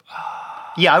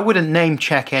 Yeah, I wouldn't name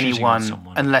check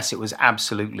anyone unless it was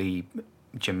absolutely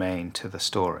germane to the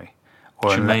story.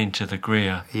 Or germane to the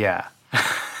Greer. Yeah.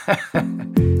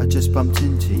 I just bumped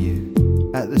into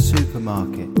you at the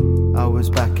supermarket. I was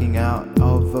backing out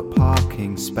of a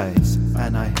parking space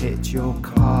and I hit your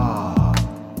car.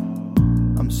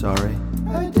 I'm sorry.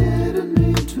 I didn't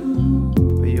mean to.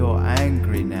 But you're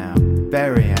angry now,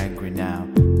 very angry now.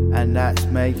 And that's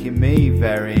making me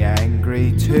very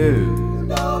angry too.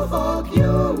 No, fuck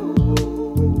you.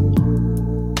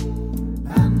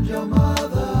 And your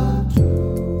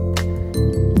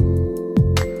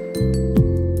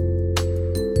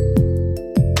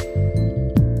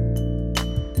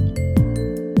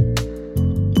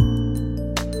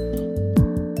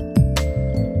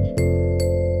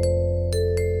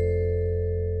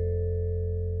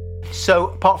So,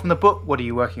 apart from the book, what are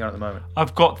you working on at the moment?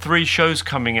 I've got 3 shows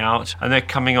coming out, and they're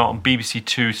coming out on BBC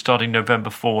Two starting November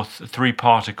 4th, a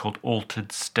 3-parter called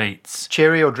Altered States.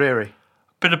 Cheery or dreary?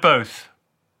 Bit of both.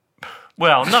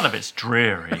 Well, none of it's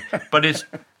dreary, but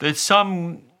there's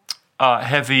some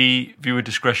heavy viewer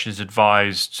discretion is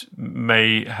advised,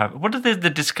 may have... What are the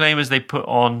disclaimers they put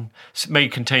on? May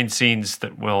contain scenes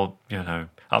that will,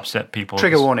 upset people.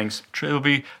 Trigger warnings. It'll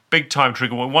be big-time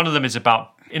trigger warning. One of them is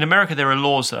about... In America, there are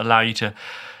laws that allow you to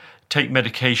take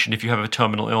medication if you have a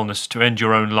terminal illness to end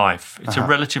your own life. It's a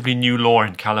relatively new law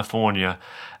in California.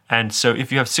 And so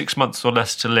if you have 6 months or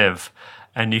less to live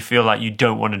and you feel like you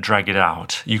don't want to drag it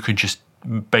out, you can just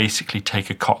basically take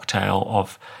a cocktail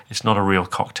of... It's not a real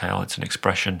cocktail, it's an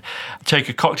expression. Take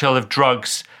a cocktail of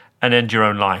drugs and end your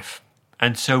own life.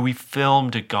 And so we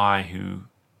filmed a guy who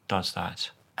does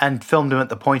that. And filmed him at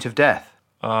the point of death?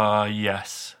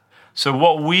 Yes. So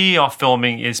what we are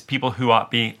filming is people who are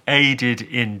being aided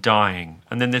in dying.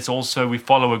 And then there's also, we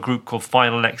follow a group called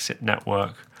Final Exit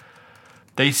Network.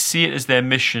 They see it as their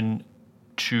mission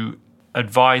to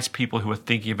advise people who are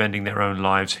thinking of ending their own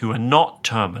lives, who are not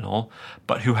terminal,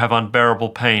 but who have unbearable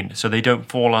pain, so they don't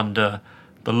fall under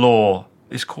the law.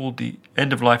 It's called the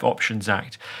End of Life Options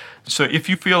Act. So if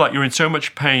you feel like you're in so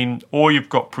much pain or you've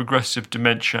got progressive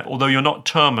dementia, although you're not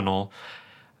terminal,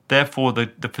 therefore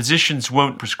the physicians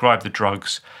won't prescribe the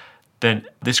drugs, then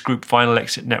this group, Final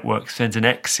Exit Network, sends an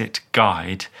exit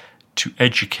guide to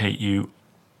educate you,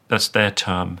 that's their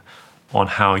term, on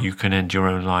how you can end your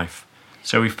own life.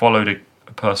 So we followed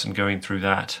a person going through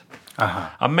that.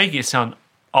 I'm making it sound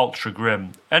ultra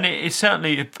grim, and it's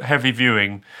certainly heavy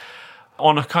viewing.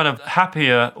 On a kind of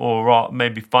happier or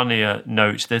maybe funnier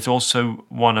note, there's also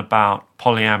one about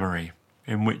polyamory,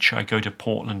 in which I go to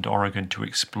Portland, Oregon to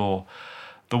explore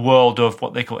the world of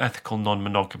what they call ethical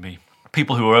non-monogamy.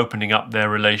 People who are opening up their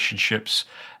relationships.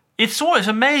 It's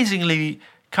amazingly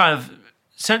kind of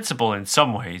sensible in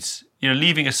some ways,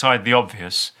 leaving aside the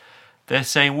obvious. They're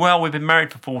saying, well, we've been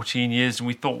married for 14 years and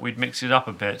we thought we'd mix it up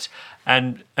a bit.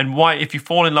 And why, if you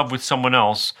fall in love with someone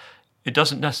else, it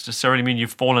doesn't necessarily mean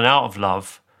you've fallen out of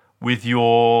love with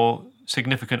your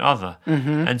significant other.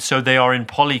 Mm-hmm. And so they are in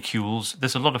polycules.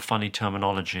 There's a lot of funny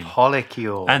terminology.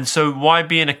 Polycule. And so why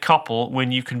be in a couple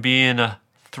when you can be in a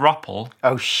thruple?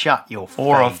 Oh, shut your face.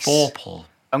 Or a fourple.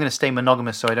 I'm going to stay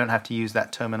monogamous so I don't have to use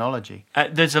that terminology.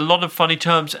 There's a lot of funny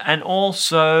terms, and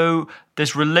also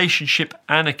there's relationship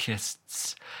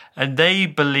anarchists, and they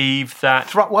believe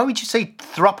that... Why would you say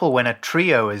thruple when a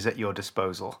trio is at your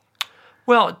disposal?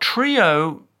 Well,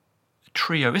 trio,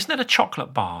 isn't that a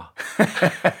chocolate bar?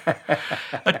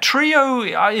 A trio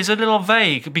is a little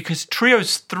vague, because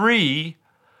trio's 3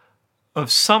 of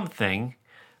something,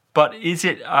 but is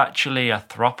it actually a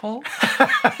thruple?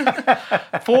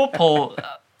 Fourple...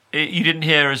 You didn't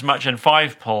hear as much, and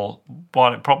 5-pole,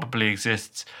 while it probably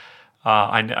exists,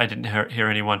 I didn't hear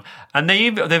anyone. And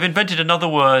they've invented another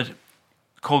word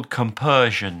called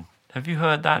compersion. Have you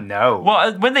heard that? No.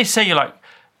 Well, when they say, you're like,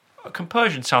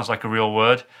 compersion sounds like a real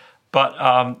word, but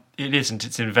it isn't.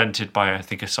 It's invented by, I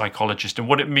think, a psychologist. And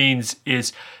what it means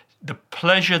is the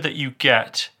pleasure that you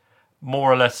get, more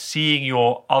or less, seeing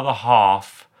your other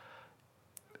half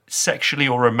sexually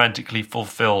or romantically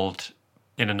fulfilled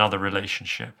in another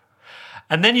relationship.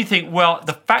 And then you think, well,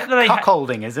 the fact that they...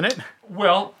 Cuckolding, isn't it?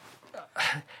 Well,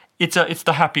 it's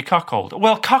the happy cuckold.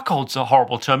 Well, cuckold's a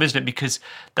horrible term, isn't it? Because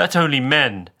that's only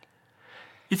men.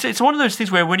 It's one of those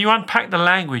things where when you unpack the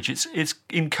language, it's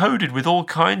encoded with all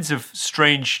kinds of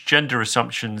strange gender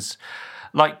assumptions.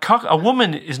 Like, a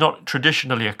woman is not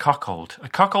traditionally a cuckold. A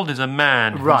cuckold is a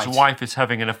man whose wife is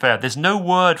having an affair. There's no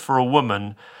word for a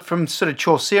woman. From sort of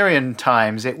Chaucerian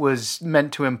times, it was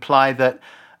meant to imply that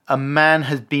a man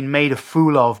had been made a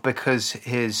fool of because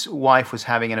his wife was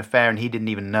having an affair and he didn't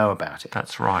even know about it.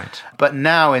 That's right. But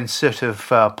now in sort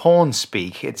of porn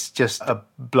speak, it's just a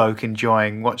bloke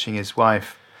enjoying watching his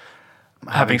wife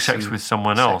having sex with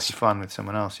someone else. Sexy fun with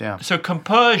someone else, yeah. So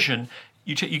compersion,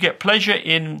 you get pleasure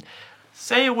in...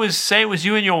 Say it was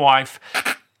you and your wife.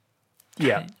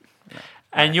 Yeah.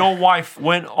 And your wife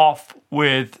went off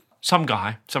with some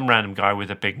random guy with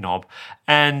a big knob,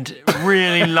 and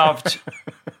really loved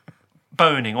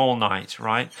boning all night,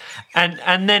 right?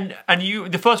 And you,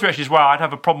 the first reaction is, well, I'd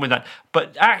have a problem with that.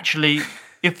 But actually,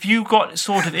 if you got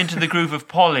sort of into the groove of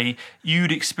poly,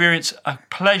 you'd experience a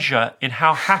pleasure in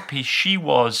how happy she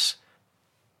was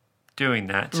doing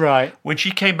that. Right. When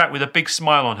she came back with a big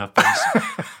smile on her face.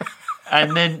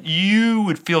 And then you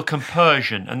would feel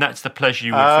compersion, and that's the pleasure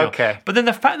you would feel. Okay. But then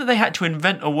the fact that they had to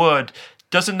invent a word,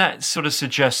 doesn't that sort of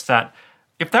suggest that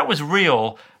if that was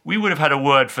real, we would have had a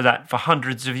word for that for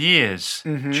hundreds of years?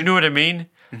 Mm-hmm. Do you know what I mean?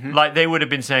 Like they would have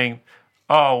been saying,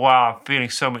 oh, wow, I'm feeling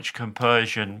so much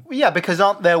compersion. Yeah, because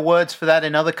aren't there words for that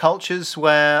in other cultures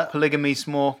where polygamy is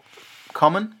more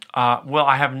common? Well,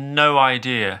 I have no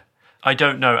idea. I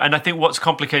don't know. And I think what's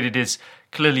complicated is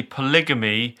clearly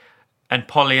polygamy and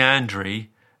polyandry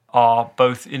are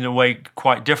both in a way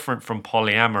quite different from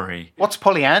polyamory. What's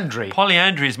polyandry?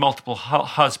 Polyandry is multiple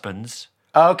husbands.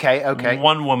 Okay.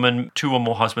 One woman, two or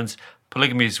more husbands.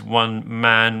 Polygamy is one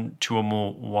man, two or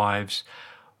more wives.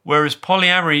 Whereas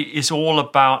polyamory is all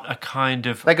about a kind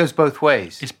of... That goes both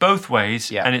ways. It's both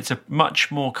ways, Yeah. and it's a much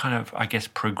more kind of, I guess,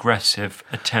 progressive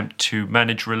attempt to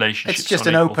manage relationships. It's just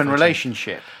on an equal open footing.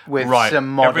 relationship with Right. some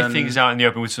modern... Everything's out in the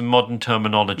open with some modern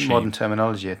terminology. Modern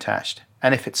terminology attached.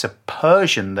 And if it's a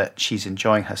Persian that she's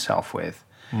enjoying herself with,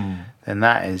 then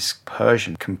that is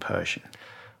Persian compersion.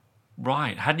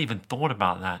 Right. Hadn't even thought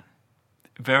about that.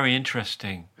 Very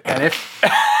interesting. And if,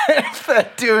 if they're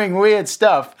doing weird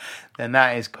stuff, then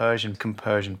that is Persian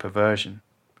compersion perversion.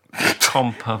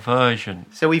 Comperversion.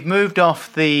 So we've moved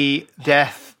off the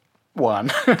death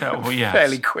one Yes.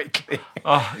 fairly quickly.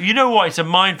 You know what? It's a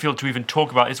minefield to even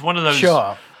talk about. It's one of those...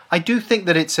 Sure. I do think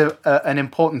that it's an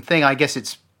important thing. I guess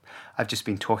I've just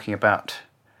been talking about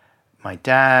my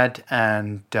dad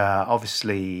and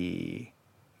obviously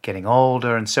getting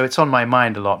older, and so it's on my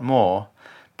mind a lot more.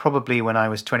 Probably when I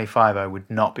was 25, I would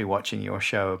not be watching your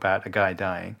show about a guy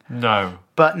dying. No.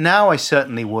 But now I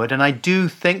certainly would, and I do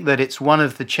think that it's one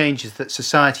of the changes that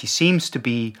society seems to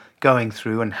be going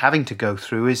through and having to go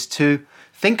through is to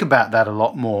think about that a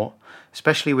lot more,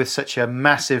 especially with such a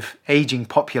massive aging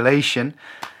population.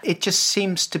 It just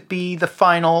seems to be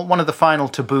one of the final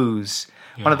taboos,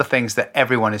 one of the things that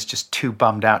everyone is just too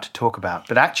bummed out to talk about.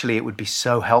 But actually, it would be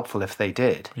so helpful if they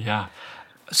did. Yeah.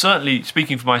 Certainly,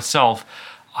 speaking for myself,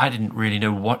 I didn't really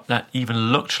know what that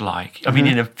even looked like. I mean,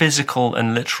 in a physical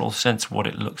and literal sense, what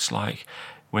it looks like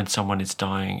when someone is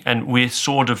dying. And we're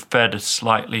sort of fed a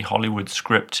slightly Hollywood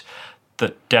script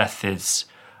that death is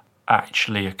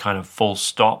actually a kind of full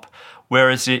stop,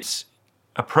 whereas it's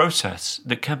a process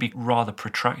that can be rather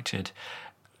protracted,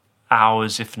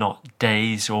 hours, if not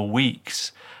days or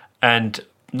weeks. And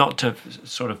not to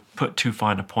sort of put too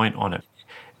fine a point on it,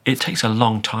 it takes a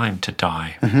long time to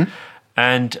die.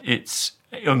 And it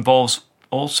involves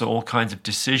also all kinds of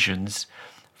decisions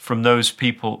from those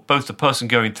people, both the person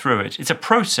going through it. It's a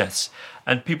process,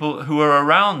 and people who are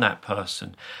around that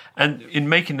person. And in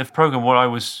making the program, what I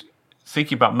was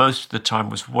thinking about most of the time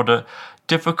was what a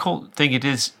difficult thing it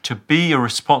is to be a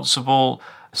responsible,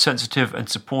 sensitive and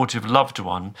supportive loved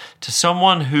one to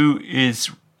someone who is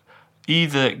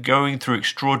either going through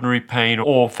extraordinary pain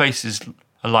or faces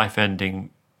a life-ending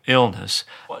illness.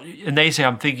 And they say,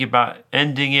 I'm thinking about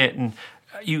ending it, and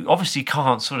you obviously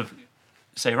can't sort of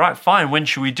say, right, fine, when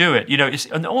should we do it?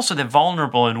 And also they're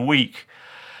vulnerable and weak.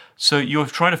 So you're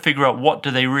trying to figure out what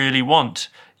do they really want,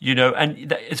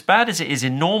 and as bad as it is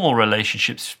in normal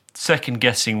relationships, second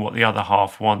guessing what the other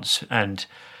half wants and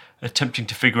attempting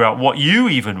to figure out what you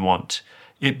even want,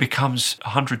 it becomes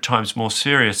 100 times more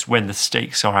serious when the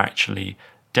stakes are actually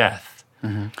death.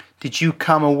 Did you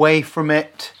come away from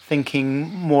it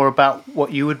thinking more about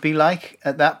what you would be like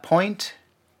at that point?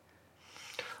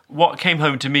 What came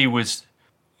home to me was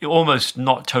almost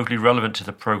not totally relevant to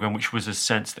the program, which was a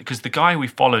sense that, because the guy we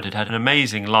followed had an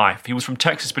amazing life. He was from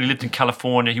Texas, but he lived in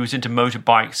California. He was into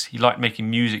motorbikes. He liked making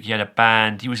music. He had a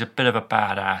band. He was a bit of a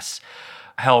badass,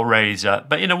 hellraiser,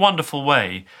 but in a wonderful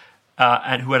way,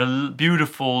 and who had a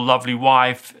beautiful, lovely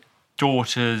wife,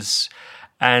 daughters,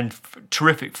 and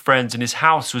terrific friends. And his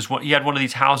house was he had one of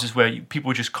these houses where people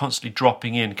were just constantly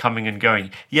dropping in, coming and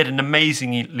going. He had an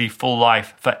amazingly full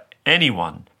life for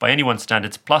anyone, by anyone's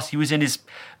standards. Plus, he was in his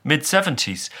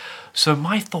mid-70s. So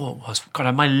my thought was, God,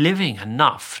 am I living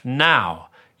enough now?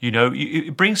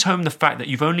 It brings home the fact that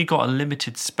you've only got a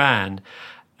limited span,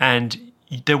 and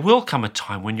there will come a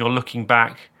time when you're looking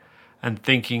back and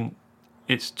thinking,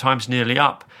 it's time's nearly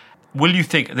up. Will you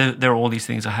think there are all these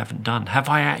things I haven't done? Have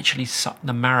I actually sucked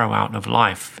the marrow out of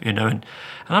life? And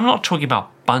I'm not talking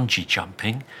about bungee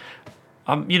jumping.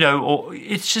 Or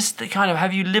it's just the kind of,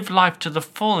 have you lived life to the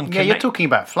full and you're talking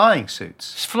about flying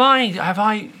suits. Flying, have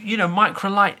I,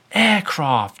 microlight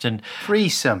aircraft and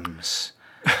threesomes,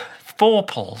 four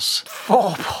pulls,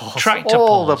 tractor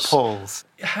all pulls. the pulls.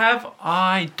 Have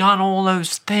I done all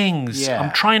those things? Yeah.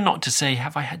 I'm trying not to say,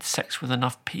 have I had sex with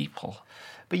enough people?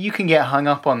 But you can get hung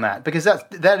up on that because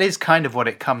that is kind of what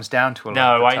it comes down to a lot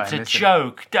of the time. No, it's a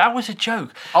joke. That was a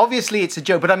joke. Obviously, it's a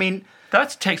joke, but I mean,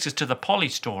 That takes us to the Polly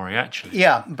story, actually.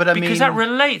 Yeah, but because that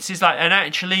relates. Is like, and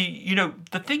actually,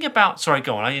 the thing about. Sorry,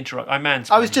 go on. I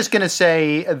mansplained. I was just going to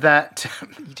say that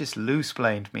you just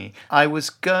loose-planed me. I was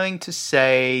going to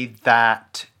say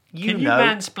that Can you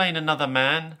mansplain another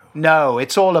man? No,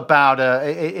 it's all about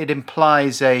it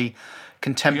implies a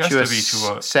contemptuous,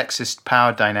 sexist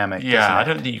power dynamic. Yeah, I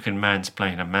don't think you can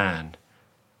mansplain a man.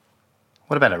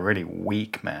 What about a really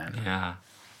weak man? Yeah.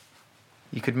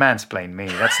 You could mansplain me.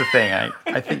 That's the thing.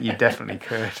 I think you definitely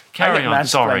could. Carry on.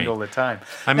 Sorry, all the time.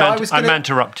 I'm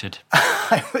interrupted.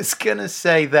 I was going to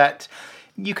say that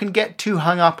you can get too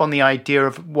hung up on the idea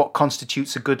of what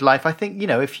constitutes a good life. I think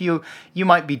if you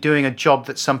might be doing a job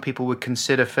that some people would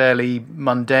consider fairly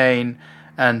mundane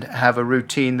and have a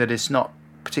routine that is not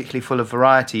particularly full of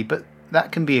variety, but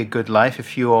that can be a good life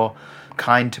if you're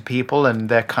kind to people and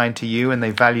they're kind to you and they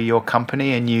value your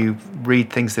company and you read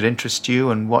things that interest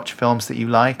you and watch films that you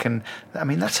like, and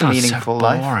that's a meaningful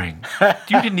life. Boring.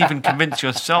 You didn't even convince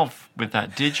yourself with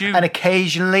that, did you? And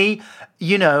occasionally,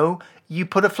 you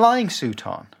put a flying suit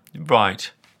on. Right.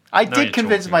 I did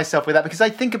convince myself with that because I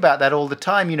think about that all the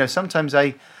time. Sometimes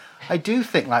I do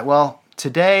think like, well,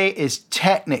 today is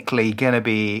technically going to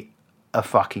be a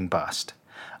fucking bust.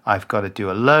 I've got to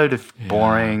do a load of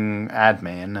boring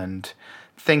admin and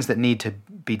things that need to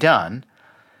be done.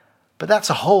 But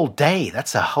that's a whole day.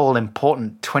 That's a whole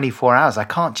important 24 hours. I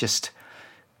can't just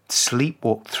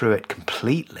sleepwalk through it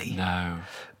completely. No.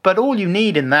 But all you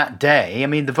need in that day,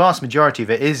 the vast majority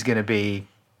of it is going to be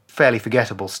fairly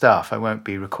forgettable stuff. I won't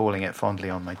be recalling it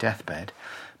fondly on my deathbed.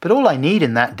 But all I need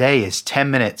in that day is 10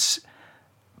 minutes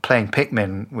playing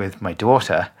Pikmin with my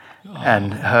daughter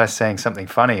and her saying something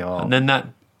funny.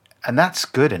 And that's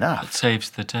good enough. That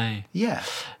saves the day. Yeah.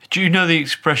 Do you know the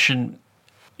expression,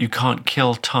 you can't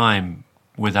kill time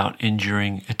without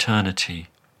injuring eternity?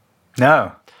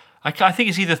 No. I think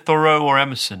it's either Thoreau or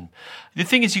Emerson. The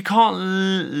thing is, you can't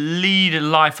lead a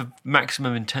life of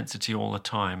maximum intensity all the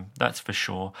time. That's for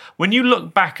sure. When you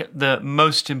look back at the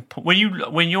most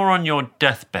important, when you're on your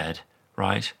deathbed,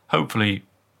 right? Hopefully,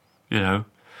 no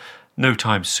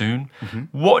time soon. Mm-hmm.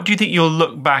 What do you think you'll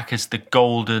look back as the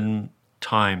golden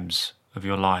times of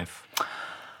your life?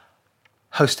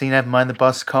 Hosting Nevermind the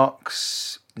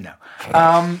Buzzcocks. No.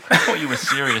 I thought you were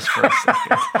serious for a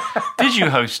second. Did you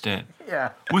host it?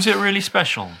 Yeah. Was it really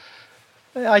special?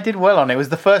 I did well on it. It was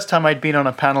the first time I'd been on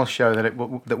a panel show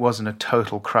that wasn't a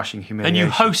total crushing humiliation. And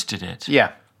you hosted it?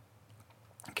 Yeah.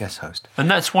 Guest host. And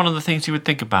that's one of the things you would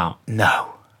think about?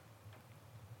 No.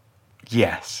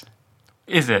 Yes.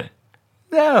 Is it?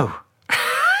 No.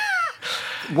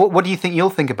 What do you think you'll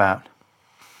think about?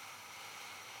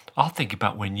 I'll think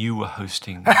about when you were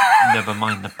hosting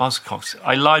Nevermind the Buzzcocks.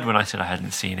 I lied when I said I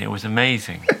hadn't seen it. It was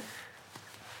amazing.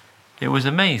 It was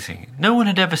amazing. No one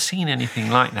had ever seen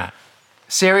anything like that.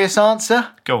 Serious answer?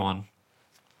 Go on.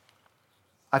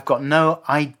 I've got no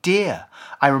idea.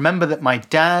 I remember that my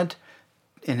dad,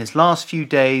 in his last few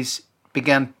days,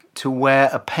 began to wear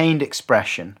a pained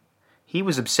expression. He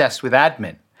was obsessed with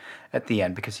admin at the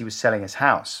end because he was selling his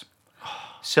house.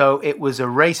 So it was a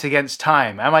race against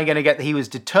time. Am I going to he was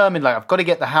determined, like, I've got to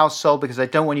get the house sold because I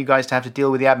don't want you guys to have to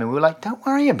deal with the admin. We were like, don't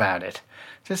worry about it.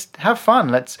 Just have fun.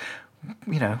 Let's,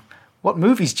 what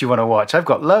movies do you want to watch? I've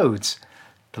got loads.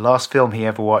 The last film he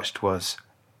ever watched was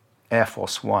Air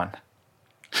Force One.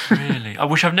 Really?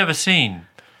 Which I've never seen.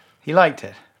 He liked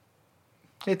it.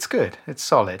 It's good. It's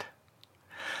solid.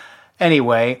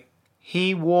 Anyway,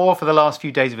 he wore for the last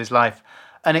few days of his life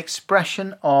an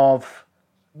expression of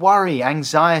worry,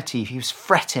 anxiety. He was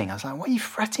fretting. I was like, what are you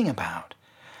fretting about?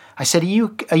 I said,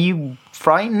 are you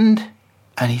frightened?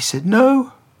 And he said,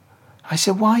 no. I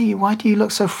said, why do you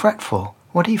look so fretful?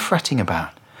 What are you fretting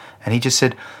about? And he just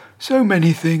said, so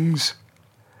many things.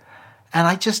 And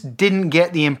I just didn't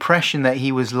get the impression that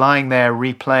he was lying there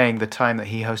replaying the time that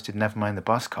he hosted Nevermind the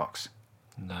Buzzcocks.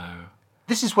 No.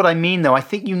 This is what I mean, though. I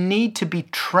think you need to be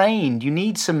trained. You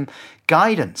need some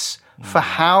guidance for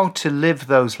how to live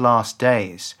those last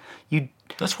days.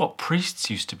 That's what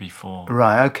priests used to be for.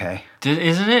 Right, okay.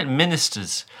 Isn't it?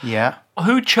 Ministers. Yeah.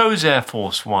 Who chose Air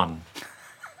Force One?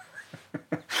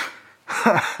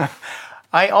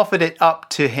 I offered it up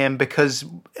to him because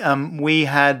we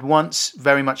had once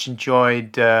very much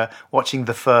enjoyed watching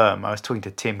The Firm. I was talking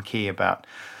to Tim Key about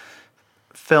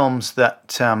films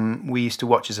that we used to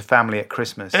watch as a family at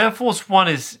Christmas. Air Force One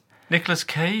is Nicolas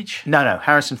Cage? No,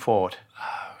 Harrison Ford.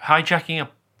 Hijacking a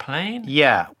plane?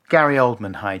 Yeah, Gary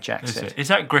Oldman hijacks it. Is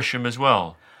that Grisham as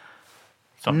well?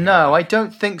 No, I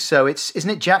don't think so. Isn't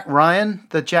it Jack Ryan,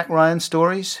 the Jack Ryan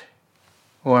stories?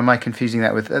 Or am I confusing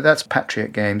that with... that's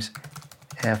Patriot Games.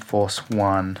 Air Force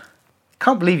One.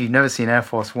 Can't believe you've never seen Air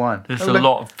Force One. There's a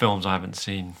lot of films I haven't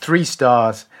seen. 3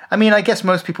 stars. I mean, I guess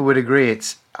most people would agree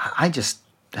I just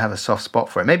have a soft spot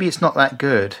for it. Maybe it's not that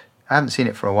good. I haven't seen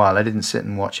it for a while. I didn't sit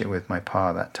and watch it with my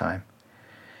pa that time.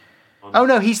 Oh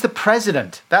no, he's the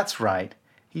president. That's right.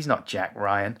 He's not Jack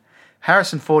Ryan.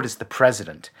 Harrison Ford is the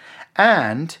president.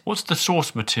 And... What's the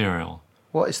source material?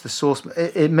 What is the source?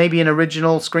 It may be an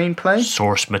original screenplay?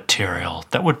 Source material.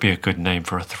 That would be a good name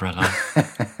for a thriller.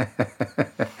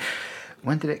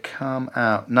 When did it come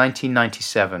out?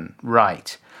 1997.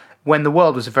 Right. When the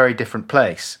world was a very different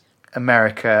place.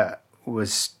 America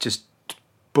was just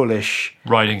bullish.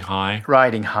 Riding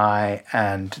high.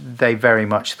 And they very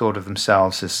much thought of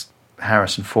themselves as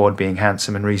Harrison Ford being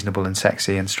handsome and reasonable and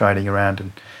sexy and striding around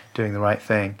and doing the right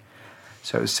thing.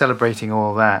 So it was celebrating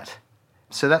all that.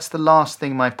 So that's the last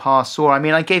thing my pa saw. I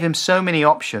mean, I gave him so many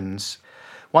options.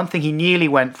 One thing he nearly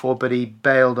went for, but he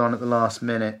bailed on at the last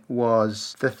minute,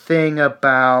 was the thing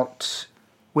about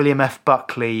William F.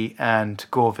 Buckley and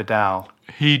Gore Vidal.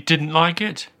 He didn't like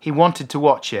it? He wanted to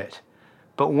watch it.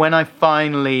 But when I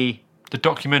finally... The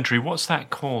documentary, what's that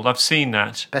called? I've seen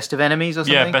that. Best of Enemies or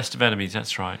something? Yeah, Best of Enemies,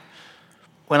 that's right.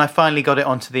 When I finally got it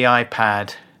onto the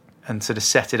iPad and sort of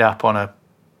set it up on a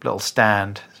little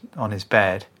stand on his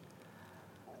bed,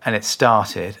 and it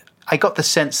started, I got the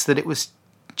sense that it was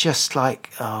just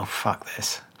like, oh, fuck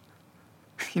this.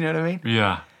 You know what I mean?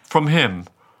 Yeah. From him?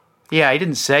 Yeah, he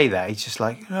didn't say that. He's just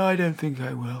like, no, I don't think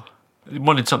I will. He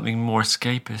wanted something more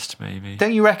escapist, maybe.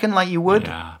 Don't you reckon like you would?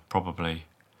 Yeah, probably.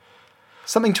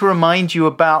 Something to remind you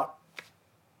about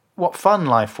what fun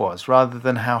life was rather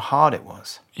than how hard it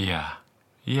was. Yeah.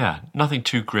 Yeah, nothing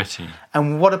too gritty.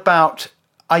 And what about,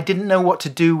 I didn't know what to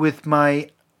do with my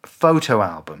photo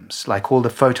albums, like all the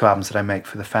photo albums that I make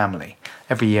for the family.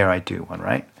 Every year I do one,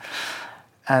 right?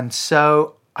 And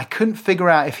so I couldn't figure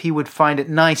out if he would find it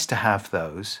nice to have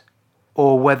those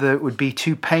or whether it would be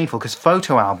too painful, because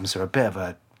photo albums are a bit of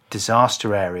a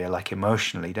disaster area, like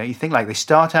emotionally, don't you think? Like they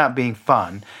start out being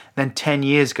fun, then 10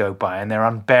 years go by and they're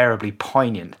unbearably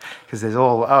poignant because there's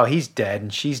all, oh, he's dead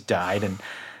and she's died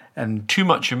and too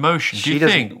much emotion. Do you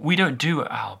think we don't do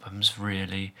albums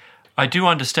really? I do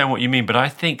understand what you mean, but I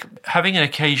think having an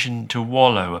occasion to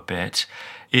wallow a bit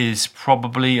is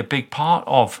probably a big part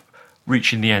of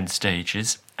reaching the end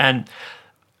stages. And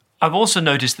I've also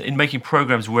noticed that in making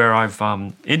programs where I've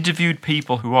interviewed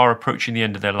people who are approaching the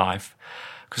end of their life,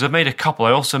 because I've made a couple.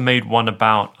 I also made one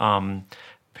about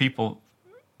people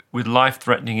with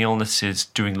life-threatening illnesses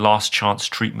doing last chance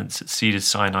treatments at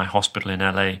Cedars-Sinai Hospital in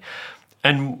LA.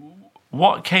 And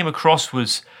what came across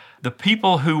was the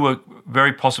people who were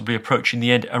very possibly approaching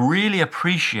the end really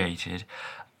appreciated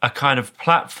a kind of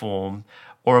platform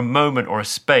or a moment or a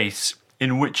space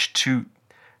in which to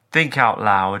think out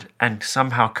loud and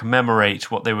somehow commemorate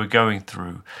what they were going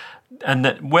through. And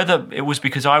that whether it was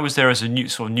because I was there as a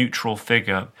sort of neutral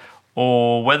figure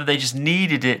or whether they just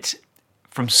needed it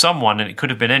from someone, and it could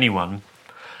have been anyone,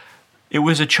 it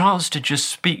was a chance to just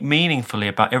speak meaningfully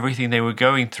about everything they were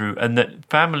going through, and that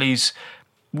families,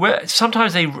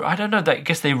 sometimes I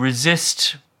guess they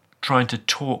resist trying to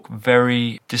talk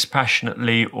very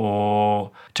dispassionately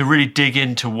or to really dig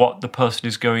into what the person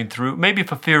is going through, maybe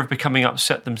for fear of becoming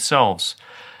upset themselves.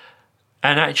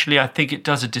 And actually, I think it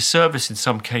does a disservice in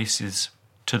some cases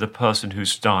to the person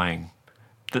who's dying,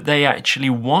 that they actually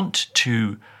want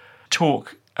to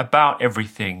talk about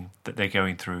everything that they're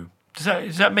going through.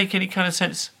 Does that make any kind of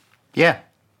sense? Yeah.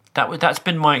 That's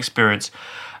been my experience.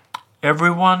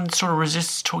 Everyone sort of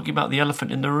resists talking about the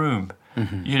elephant in the room,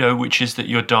 which is that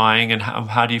you're dying, and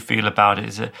how do you feel about it?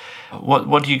 Is it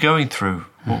what are you going through?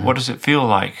 What does it feel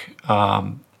like?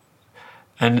 And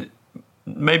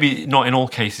maybe not in all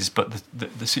cases, but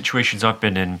the situations I've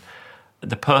been in,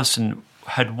 the person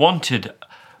had wanted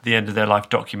the end of their life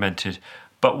documented,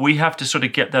 but we have to sort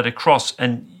of get that across.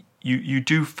 And you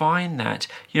do find that,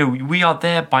 we are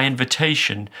there by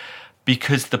invitation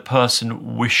because the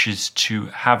person wishes to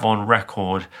have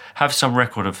some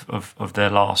record of their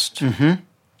last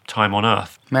time on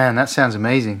Earth. Man, that sounds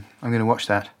amazing. I'm going to watch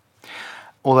that.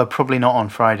 Although probably not on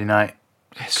Friday night.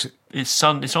 It's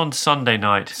on Sunday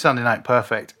night. Sunday night,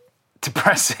 perfect.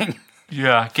 Depressing.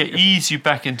 Yeah, ease you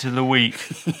back into the week.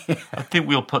 Yeah. I think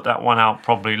we'll put that one out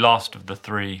probably last of the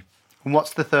 3. And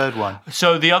what's the third one?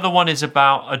 So the other one is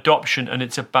about adoption, and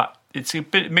it's a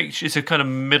bit mixed. It's a kind of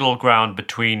middle ground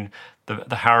between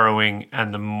the harrowing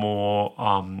and the more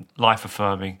life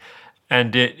affirming,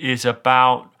 and it is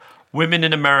about women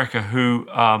in America who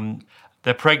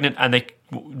they're pregnant and they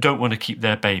don't want to keep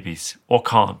their babies or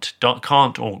can't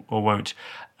or won't,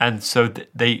 and so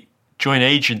they join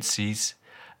agencies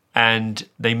and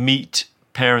they meet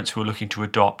parents who are looking to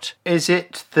adopt. Is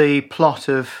it the plot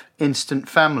of Instant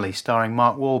Family starring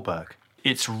Mark Wahlberg?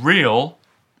 It's real,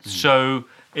 so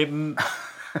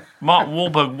Mark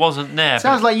Wahlberg wasn't there.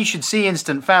 Sounds like you should see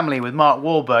Instant Family with Mark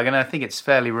Wahlberg, and I think it's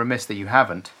fairly remiss that you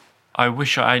haven't. I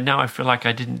wish I feel like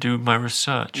I didn't do my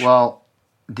research. Well,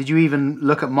 did you even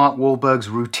look at Mark Wahlberg's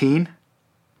routine?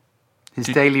 His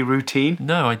daily routine?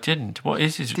 No, I didn't. What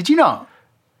is his... Did you not?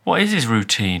 What is his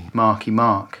routine? Marky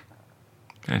Mark.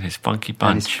 And his funky bunch.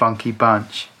 And his funky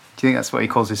bunch. Do you think that's what he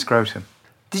calls his scrotum?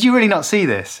 Did you really not see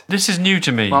this? This is new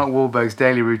to me. Mark Wahlberg's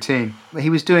daily routine. He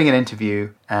was doing an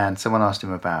interview and someone asked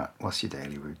him about, what's your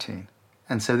daily routine?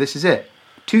 And so this is it.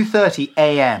 2:30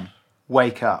 a.m.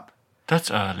 Wake up. That's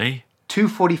early.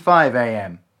 2:45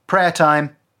 a.m. Prayer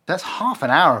time. That's half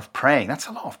an hour of praying. That's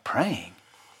a lot of praying.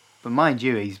 But mind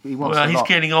you, he wants a lot. Well, he's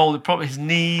getting old. Probably his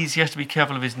knees. He has to be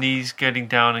careful of his knees getting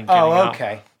down and getting up. Oh,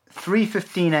 okay.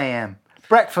 3:15 a.m.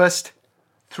 Breakfast.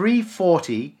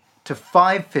 3:40 to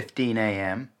 5:15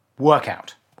 a.m.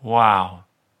 Workout. Wow.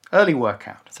 Early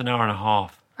workout. It's an hour and a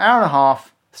half. Hour and a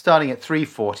half, starting at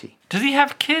 3:40. Does he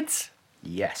have kids?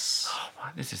 Yes. Oh,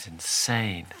 man, this is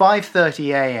insane.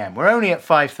 5:30 a.m. We're only at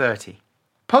 5:30.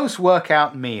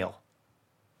 Post-workout meal.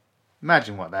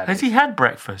 Imagine what that is. Has he had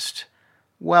breakfast?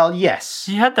 Well, yes.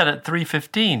 He had that at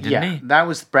 3:15, didn't he? Yeah, that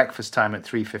was breakfast time at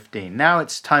 3:15. Now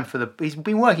it's time for he's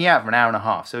been working out for an hour and a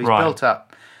half, so he's built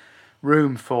up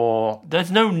room for... There's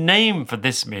no name for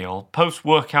this meal,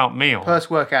 post-workout meal.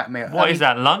 Post-workout meal. What is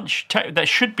that, lunch? That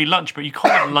should be lunch, but you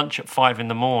can't have lunch at 5 in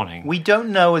the morning. We don't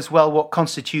know as well what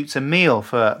constitutes a meal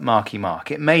for Marky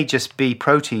Mark. It may just be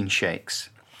protein shakes.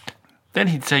 Then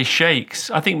he'd say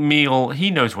shakes. I think meal, he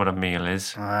knows what a meal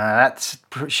is.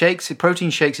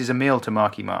 Protein shakes is a meal to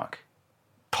Marky Mark.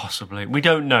 Possibly. We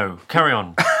don't know. Carry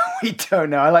on. We don't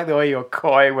know. I like the way you're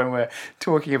coy when we're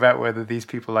talking about whether these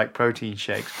people like protein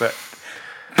shakes, but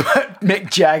Mick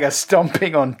Jagger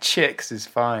stomping on chicks is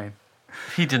fine.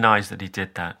 He denies that he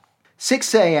did that.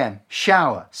 6 a.m.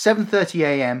 shower. 7:30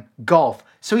 a.m. golf.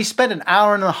 So he spent an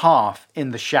hour and a half in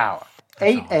the shower.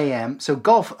 8 a.m. So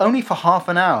golf only for half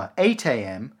an hour. 8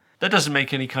 a.m. That doesn't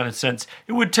make any kind of sense.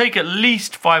 It would take at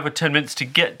least 5 or 10 minutes to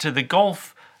get to the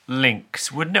golf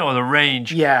links, wouldn't it? Or the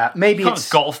range. Yeah, maybe you can't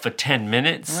golf for 10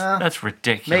 minutes. That's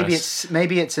ridiculous.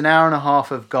 Maybe it's an hour and a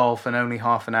half of golf and only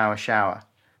half an hour shower.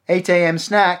 8 a.m.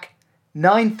 snack.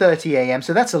 9:30 a.m.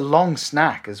 So that's a long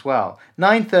snack as well.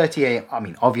 9:30 a.m. I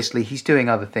mean, obviously he's doing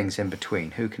other things in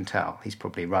between. Who can tell? He's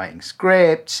probably writing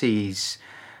scripts. He's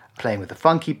playing with the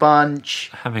Funky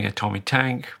Bunch. Having a Tommy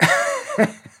Tank.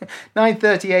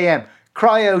 9:30 a.m.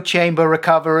 Cryo chamber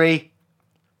recovery.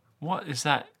 What is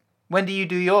that? When do you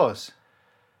do yours?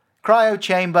 Cryo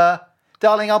chamber.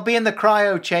 Darling, I'll be in the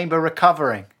cryo chamber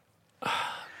recovering.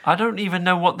 I don't even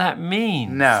know what that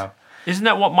means. No. Isn't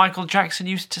that what Michael Jackson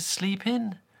used to sleep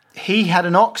in? He had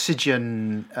an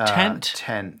oxygen tent.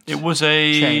 It was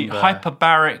a chamber.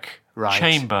 Hyperbaric Right.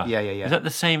 chamber. Yeah. Is that the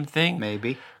same thing?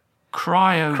 Maybe.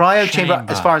 Cryo chamber,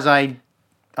 as far as I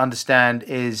understand,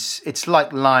 it's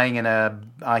like lying in a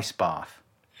ice bath.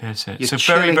 Is it? You're so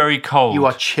chilling, very, very cold. You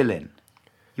are chilling.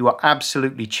 You are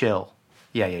absolutely chill.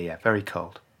 Yeah. Very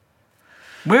cold.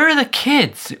 Where are the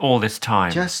kids all this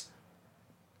time?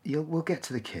 We'll get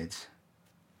to the kids.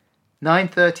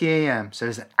 9:30 a.m. So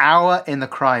there's an hour in the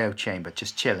cryo chamber,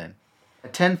 just chilling.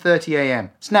 At 10:30 a.m.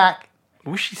 snack. I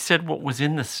wish he said what was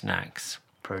in the snacks.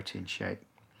 Protein shake.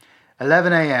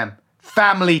 11 a.m.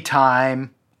 family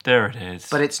time. There it is.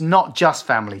 But it's not just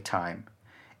family time.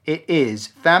 It is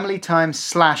family time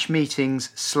 /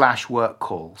 meetings / work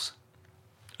calls.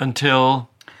 Until?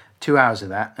 2 hours of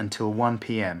that until 1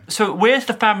 p.m. So where's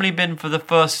the family been for the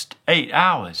first 8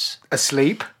 hours?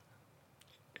 Asleep.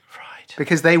 Right.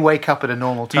 Because they wake up at a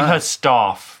normal time. He has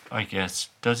staff, I guess.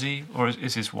 Does he? Or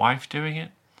is his wife doing it?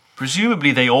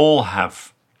 Presumably they all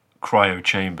have cryo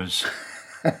chambers.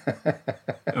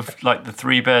 Of like the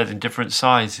 3 beds in different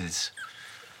sizes.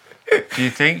 Do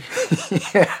you think?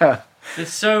 Yeah.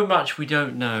 There's so much we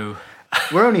don't know.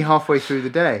 We're only halfway through the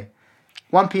day.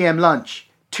 1 p.m. lunch.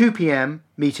 2 p.m.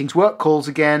 meetings, work calls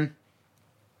again.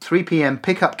 3 p.m.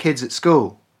 pick up kids at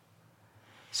school.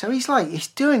 So he's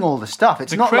doing all the stuff.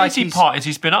 It's not like the crazy part is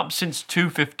he's been up since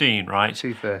 2:15, right?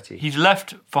 2:30. He's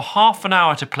left for half an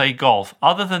hour to play golf.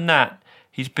 Other than that,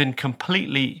 he's been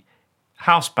completely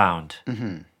housebound.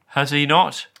 Mm-hmm. Has he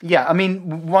not? Yeah, I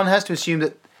mean, one has to assume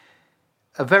that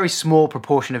a very small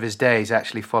proportion of his days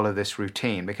actually follow this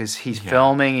routine because he's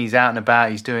filming, he's out and about,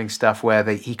 he's doing stuff where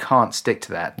he can't stick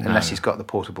to that unless he's got the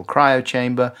portable cryo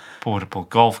chamber. Portable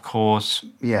golf course.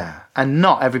 Yeah, and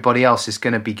not everybody else is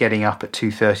going to be getting up at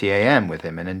 2:30 a.m. with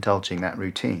him and indulging that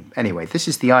routine. Anyway, this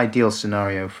is the ideal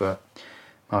scenario for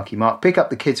Marky Mark. Pick up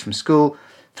the kids from school.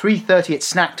 3:30, it's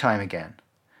snack time again.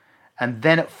 And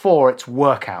then at 4, it's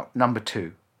workout, number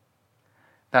 2.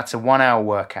 That's a 1-hour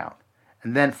workout.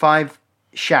 And then 5,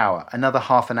 shower, another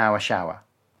half an hour shower.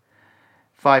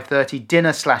 5:30,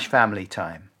 dinner/family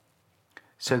time.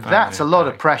 So that's a lot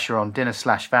of pressure on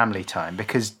dinner/family time,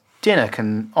 because dinner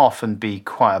can often be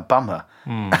quite a bummer,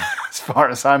 as far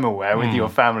as I'm aware, with your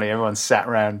family. Everyone's sat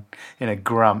around in a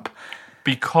grump.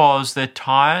 Because they're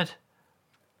tired?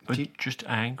 Or just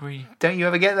angry? Don't you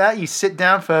ever get that? You sit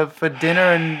down for dinner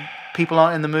and people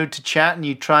aren't in the mood to chat, and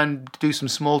you try and do some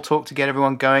small talk to get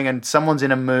everyone going, and someone's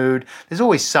in a mood. There's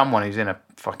always someone who's in a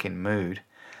fucking mood.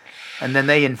 And then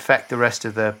they infect the rest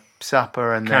of the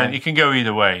supper. And then it can go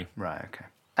either way. Right, okay.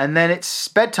 And then it's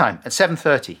bedtime at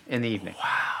 7:30 in the evening.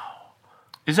 Wow.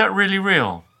 Is that really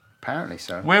real? Apparently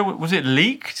so. Where was it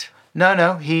leaked?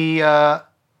 No. He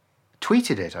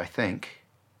tweeted it, I think.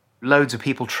 Loads of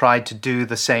people tried to do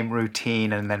the same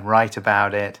routine and then write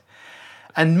about it.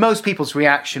 And most people's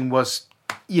reaction was,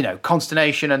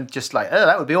 consternation and just like, oh,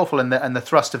 that would be awful. And the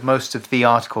thrust of most of the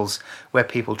articles where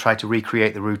people tried to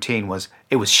recreate the routine was,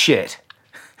 it was shit.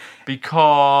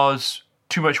 Because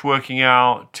too much working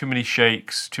out, too many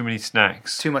shakes, too many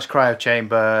snacks. Too much cryo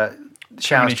chamber,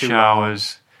 showers too many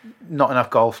showers. Not enough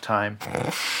golf time.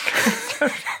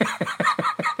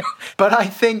 But I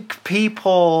think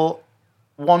people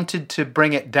wanted to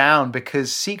bring it down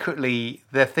because secretly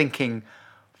they're thinking,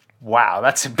 wow,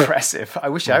 that's impressive. I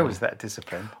wish I was that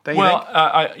disciplined. Don't you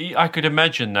think? I could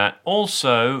imagine that.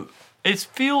 Also, it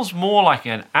feels more like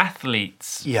an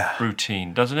athlete's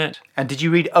routine, doesn't it? And did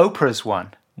you read Oprah's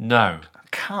one? No.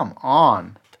 Come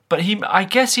on. But I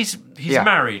guess he's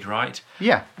married, right?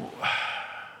 Yeah.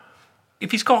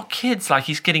 If he's got kids, like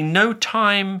he's getting no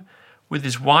time with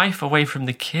his wife away from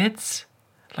the kids.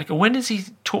 Like, when does he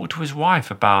talk to his wife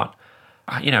about,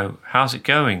 how's it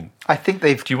going? I think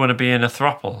Do you want to be in a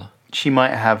throuple? She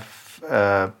might have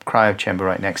a cryo chamber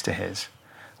right next to his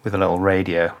with a little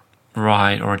radio.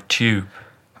 Right, or a tube.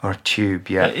 Or a tube,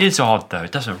 yeah. It is odd, though.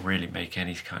 It doesn't really make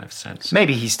any kind of sense.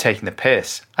 Maybe he's taking the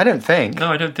piss. I don't think.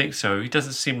 No, I don't think so. He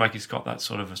doesn't seem like he's got that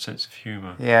sort of a sense of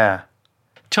humour. Yeah.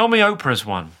 Tell me Oprah's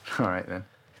one. All right, then.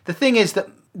 The thing is that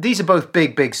these are both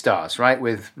big, big stars, right?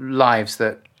 With lives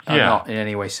that are not in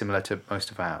any way similar to most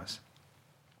of ours.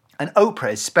 And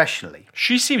Oprah especially.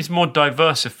 She seems more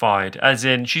diversified, as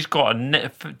in she's got a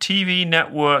TV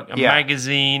network, a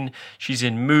magazine, she's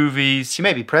in movies. She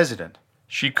may be president.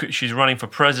 She's running for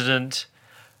president.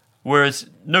 Whereas,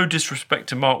 no disrespect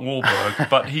to Mark Wahlberg,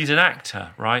 but he's an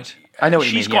actor, right? I know what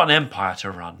you mean. She's got an empire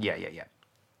to run. Yeah.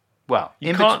 Well,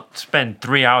 you can't spend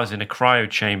 3 hours in a cryo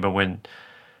chamber when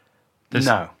there's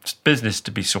business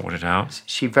to be sorted out.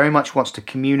 She very much wants to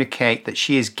communicate that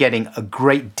she is getting a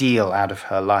great deal out of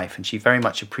her life, and she very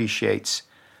much appreciates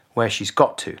where she's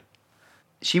got to.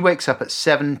 She wakes up at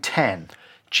 7:10.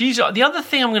 Geez, the other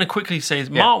thing I'm going to quickly say is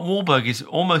Mark Wahlberg is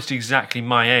almost exactly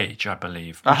my age, I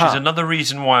believe, which is another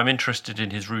reason why I'm interested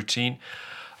in his routine.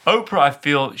 Oprah, I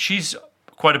feel, she's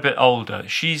quite a bit older.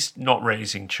 She's not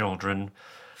raising children.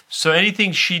 So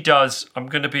anything she does, I'm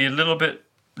going to be a little bit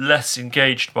less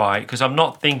engaged by, because I'm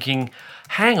not thinking,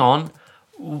 hang on,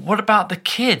 what about the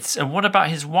kids and what about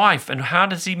his wife and how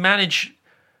does he manage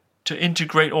to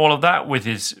integrate all of that with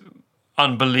his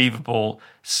unbelievable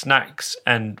snacks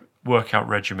and workout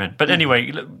regimen? But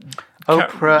anyway,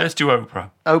 Oprah. Let's do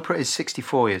Oprah. Oprah is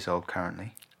 64 years old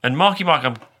currently. And Marky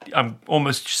Mark, I'm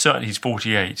almost certain he's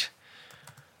 48.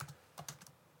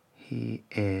 He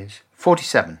is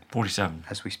 47. 47.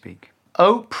 As we speak.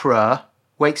 Oprah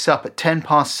wakes up at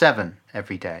 7:10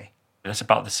 every day. That's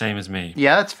about the same as me.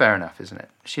 Yeah, that's fair enough, isn't it?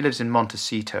 She lives in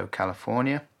Montecito,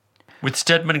 California. With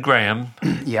Stedman Graham.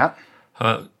 Yeah.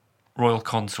 Her royal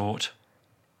consort.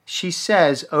 She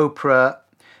says, Oprah,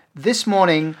 this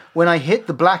morning when I hit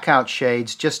the blackout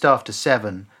shades just after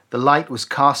 7, the light was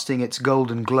casting its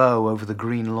golden glow over the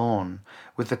green lawn,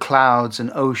 with the clouds and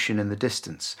ocean in the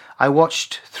distance. I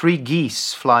watched 3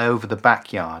 geese fly over the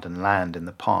backyard and land in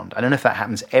the pond. I don't know if that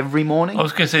happens every morning. I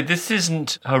was going to say, this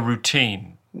isn't her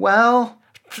routine. Well,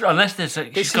 unless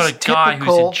she's got a guy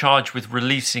who's in charge with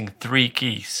releasing 3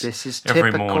 geese. This is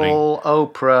every typical morning.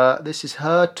 Oprah. This is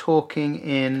her talking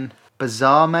in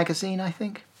Bazaar magazine, I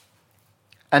think.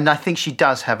 And I think she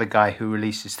does have a guy who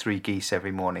releases 3 geese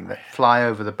every morning that fly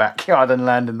over the backyard and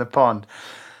land in the pond.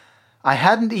 I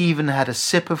hadn't even had a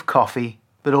sip of coffee,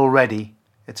 but already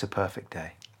it's a perfect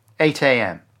day. 8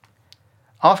 a.m.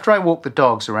 After I walk the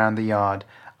dogs around the yard,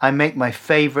 I make my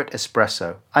favourite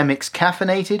espresso. I mix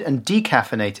caffeinated and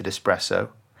decaffeinated espresso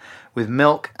with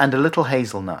milk and a little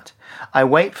hazelnut. I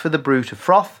wait for the brew to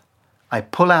froth. I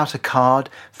pull out a card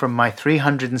from my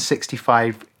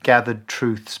 365 Gathered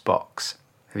Truths box.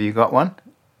 Have you got one?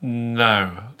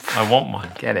 No, I want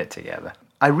one. Get it together.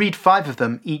 I read 5 of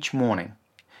them each morning.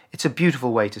 It's a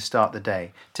beautiful way to start the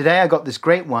day. Today I got this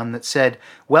great one that said,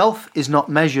 wealth is not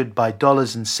measured by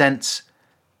dollars and cents,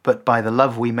 but by the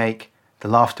love we make, the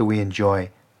laughter we enjoy,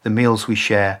 the meals we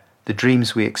share, the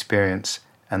dreams we experience,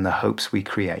 and the hopes we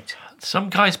create. Some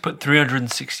guys put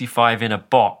 365 in a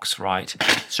box, right?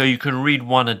 So you can read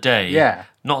one a day. Yeah.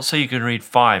 Not so you can read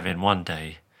 5 in one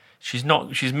day. She's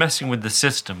messing with the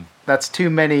system. That's too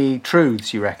many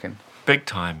truths, you reckon? Big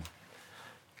time.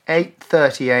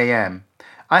 8:30 a.m.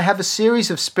 I have a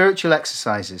series of spiritual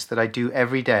exercises that I do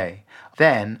every day.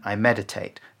 Then I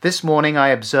meditate. This morning I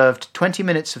observed 20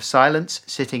 minutes of silence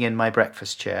sitting in my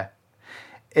breakfast chair.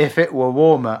 If it were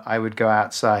warmer, I would go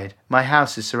outside. My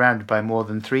house is surrounded by more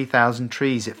than 3,000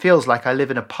 trees. It feels like I live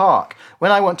in a park.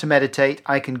 When I want to meditate,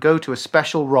 I can go to a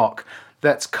special rock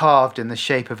that's carved in the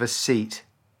shape of a seat.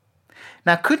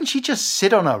 Now, couldn't she just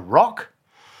sit on a rock?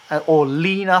 Or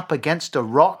lean up against a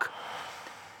rock?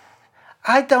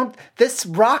 This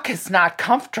rock is not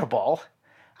comfortable.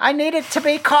 I need it to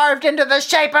be carved into the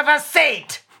shape of a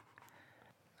seat.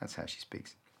 That's how she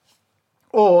speaks.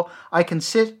 Or I can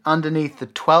sit underneath the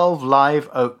 12 live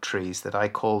oak trees that I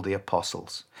call the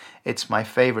Apostles. It's my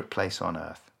favourite place on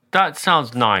earth. That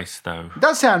sounds nice, though. It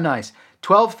does sound nice.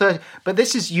 12:30.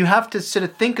 But you have to sort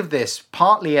of think of this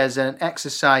partly as an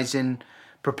exercise in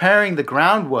preparing the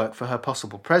groundwork for her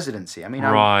possible presidency. I mean,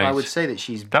 right. I would say that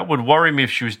she's... That would worry me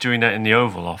if she was doing that in the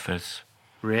Oval Office.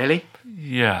 Really?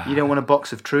 Yeah. You don't want a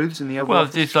box of truths in the Oval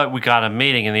Office? Well, it's like we got a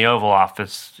meeting in the Oval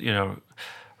Office,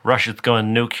 Russia's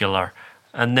going nuclear,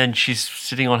 and then she's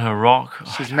sitting on her rock.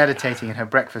 She's meditating in her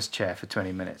breakfast chair for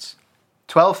 20 minutes.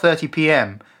 12:30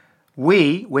 p.m.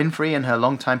 We, Winfrey and her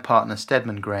longtime partner,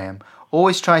 Stedman Graham,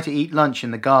 always try to eat lunch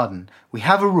in the garden. We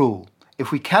have a rule.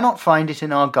 If we cannot find it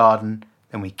in our garden,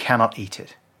 then we cannot eat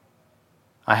it.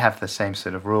 I have the same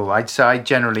sort of rule. I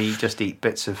generally just eat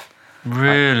bits of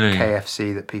really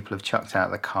KFC that people have chucked out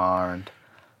of the car and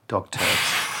dog turds.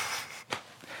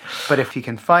 But if you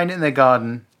can find it in their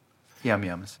garden, yum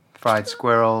yums. Fried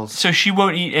squirrels. So she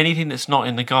won't eat anything that's not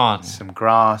in the garden? Some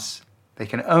grass. They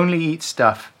can only eat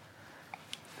stuff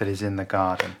that is in the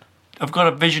garden. I've got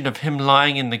a vision of him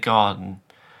lying in the garden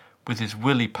with his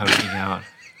willy poking out.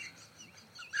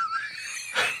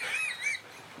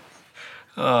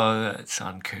 Oh, that's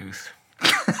uncouth.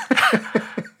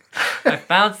 I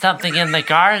found something in the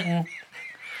garden.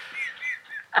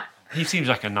 He seems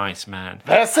like a nice man.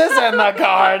 This is in the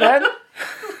garden.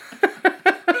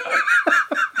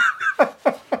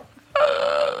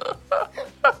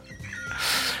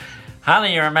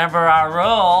 Honey, you remember our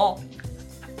rule?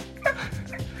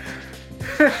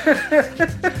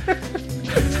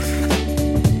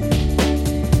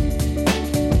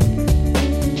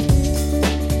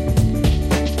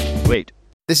 Wait.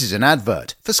 This is an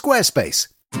advert for Squarespace.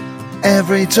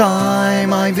 Every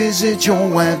time I visit your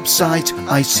website,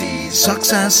 I see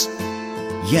success.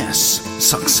 Yes,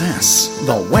 success.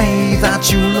 The way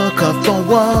that you look at the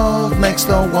world makes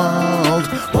the world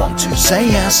want to say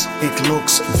yes. It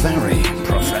looks very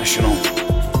professional.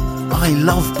 I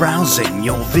love browsing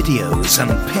your videos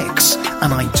and pics,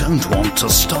 and I don't want to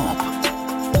stop.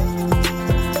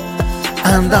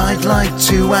 And I'd like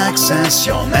to access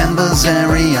your members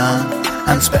area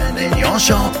and spend in your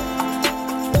shop.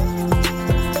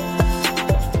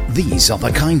 These are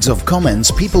the kinds of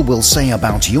comments people will say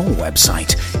about your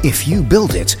website if you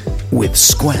build it with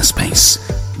Squarespace.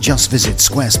 Just visit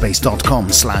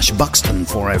squarespace.com/Buxton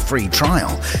for a free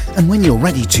trial. And when you're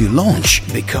ready to launch,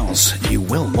 because you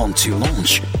will want to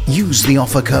launch, use the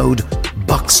offer code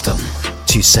BUXTON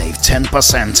to save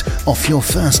 10% off your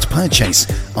first purchase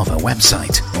of a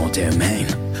website or domain.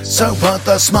 So put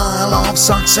the smile of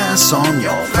success on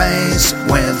your face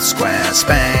with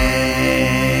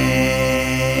Squarespace.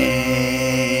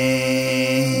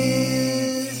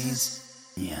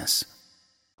 Yes.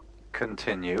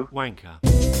 Continue. Wanker.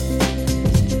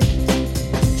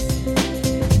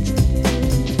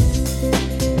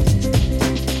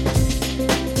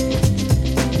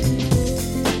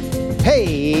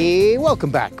 Hey, welcome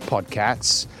back,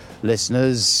 podcats,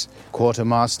 listeners,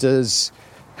 quartermasters,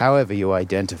 however you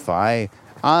identify.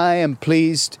 I am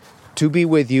pleased to be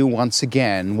with you once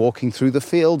again, walking through the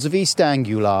fields of East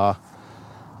Angula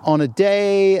on a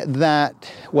day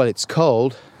that, well, it's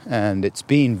cold and it's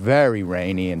been very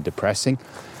rainy and depressing.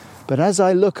 But as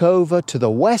I look over to the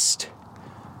west,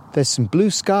 there's some blue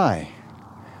sky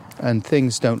and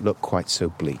things don't look quite so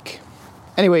bleak.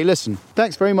 Anyway, listen,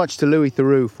 thanks very much to Louis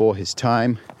Theroux for his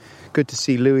time. Good to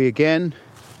see Louis again.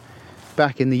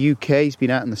 back in the UK. He's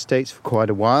been out in the States for quite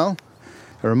a while.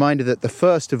 A reminder that the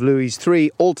first of Louis'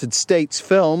 3 Altered States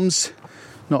films,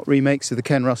 not remakes of the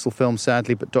Ken Russell films,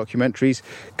 sadly, but documentaries,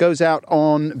 goes out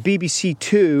on BBC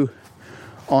Two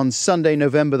on Sunday,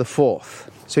 November the 4th.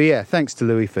 So yeah, thanks to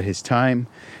Louis for his time,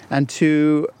 and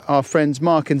to our friends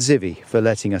Mark and Zivy for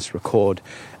letting us record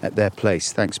at their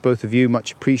place. Thanks both of you,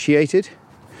 much appreciated.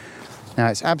 Now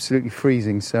it's absolutely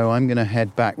freezing, so I'm going to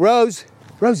head back.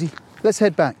 Rosie, let's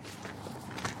head back.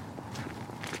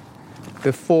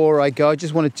 Before I go, I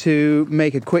just wanted to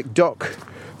make a quick doc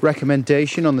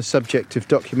recommendation on the subject of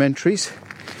documentaries.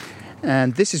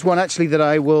 And this is one actually that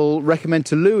I will recommend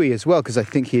to Louis as well, because I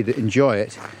think he'd enjoy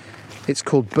it. It's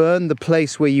called Burn the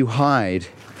Place Where You Hide,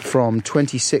 from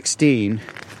 2016.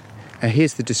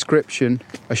 Here's the description.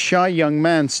 A shy young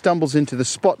man stumbles into the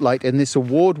spotlight in this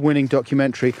award-winning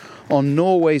documentary on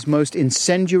Norway's most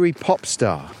incendiary pop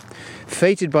star.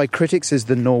 Fated by critics as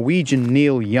the Norwegian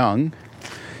Neil Young,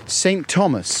 St.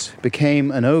 Thomas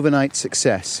became an overnight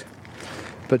success.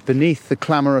 But beneath the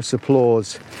clamorous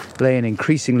applause lay an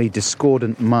increasingly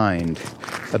discordant mind,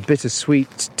 a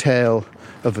bittersweet tale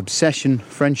of obsession,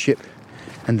 friendship,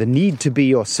 and the need to be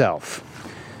yourself.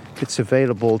 It's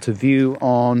available to view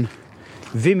on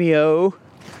Vimeo,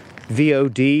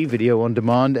 VOD, Video On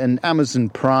Demand, and Amazon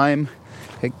Prime.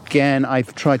 Again,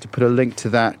 I've tried to put a link to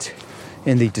that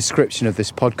in the description of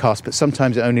this podcast, but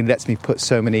sometimes it only lets me put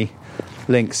so many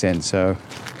links in, so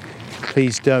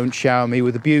please don't shower me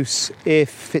with abuse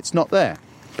if it's not there.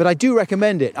 But I do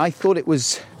recommend it. I thought it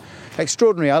was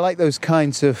extraordinary. I like those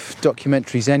kinds of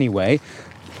documentaries anyway.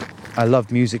 I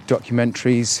love music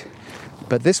documentaries,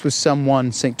 but this was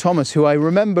someone, St. Thomas, who I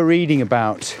remember reading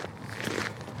about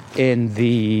in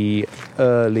the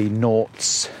early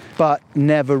noughts, but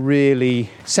never really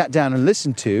sat down and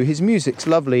listened to. His music's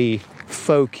lovely,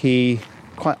 folky,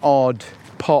 quite odd,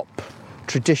 pop,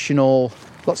 traditional,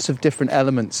 lots of different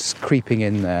elements creeping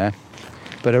in there,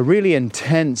 but a really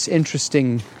intense,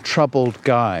 interesting, troubled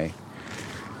guy.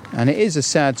 And it is a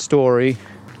sad story,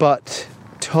 but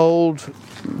told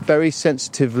very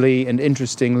sensitively and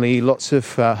interestingly. Lots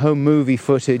of home movie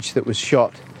footage that was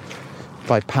shot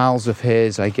by pals of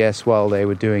his, I guess, while they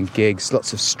were doing gigs.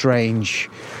 Lots of strange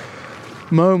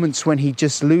moments when he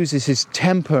just loses his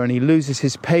temper and he loses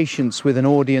his patience with an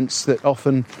audience that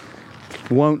often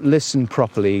won't listen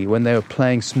properly when they were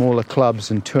playing smaller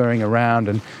clubs and touring around,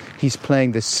 and he's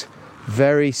playing this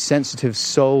very sensitive,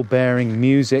 soul-bearing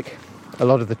music a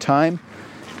lot of the time,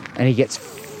 and he gets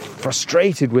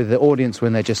frustrated with the audience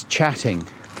when they're just chatting,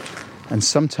 and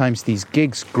sometimes these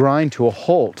gigs grind to a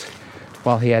halt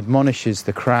while he admonishes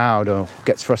the crowd or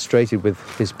gets frustrated with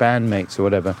his bandmates or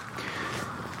whatever.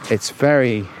 It's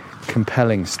very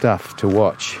compelling stuff to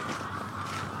watch.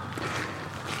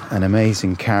 An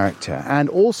amazing character. And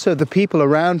also the people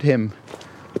around him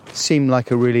seem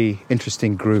like a really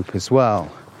interesting group as well.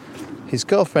 His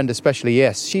girlfriend especially,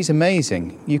 yes, she's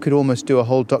amazing. You could almost do a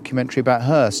whole documentary about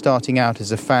her, starting out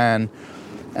as a fan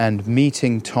and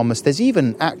meeting Thomas. There's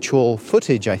even actual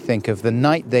footage, I think, of the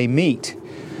night they meet.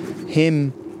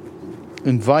 Him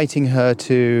inviting her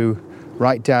to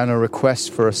write down a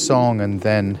request for a song and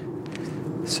then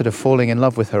sort of falling in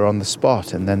love with her on the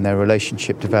spot, and then their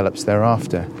relationship develops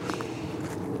thereafter.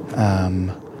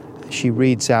 She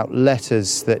reads out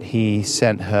letters that he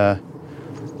sent her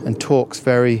and talks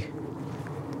very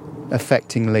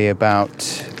affectingly about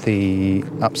the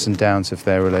ups and downs of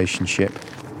their relationship.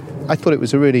 I thought it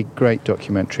was a really great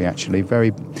documentary, actually,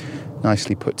 very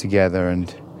nicely put together,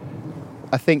 and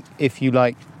I think if you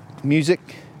like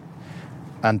music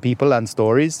and people and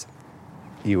stories,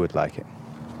 you would like it.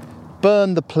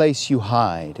 Burn the Place You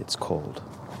Hide, it's called.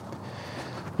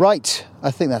 Right,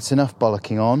 I think that's enough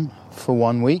bollocking on for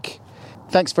 1 week.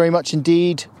 Thanks very much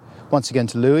indeed, once again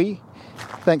to Louis.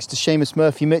 Thanks to Seamus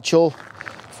Murphy-Mitchell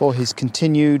for his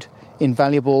continued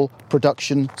invaluable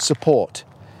production support.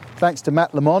 Thanks to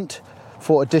Matt Lamont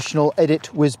for additional edit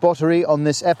whizbottery on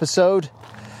this episode.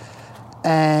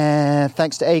 And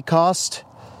thanks to Acast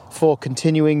for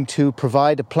continuing to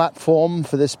provide a platform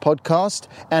for this podcast,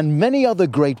 and many other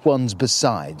great ones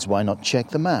besides. Why not check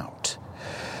them out?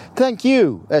 Thank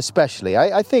you, especially.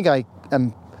 I think I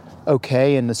am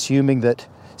okay in assuming that,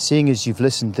 seeing as you've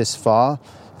listened this far,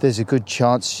 there's a good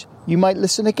chance you might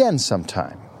listen again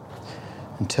sometime.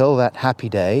 Until that happy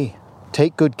day,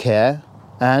 take good care,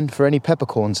 and for any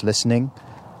peppercorns listening,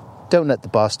 don't let the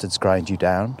bastards grind you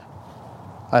down.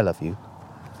 I love you.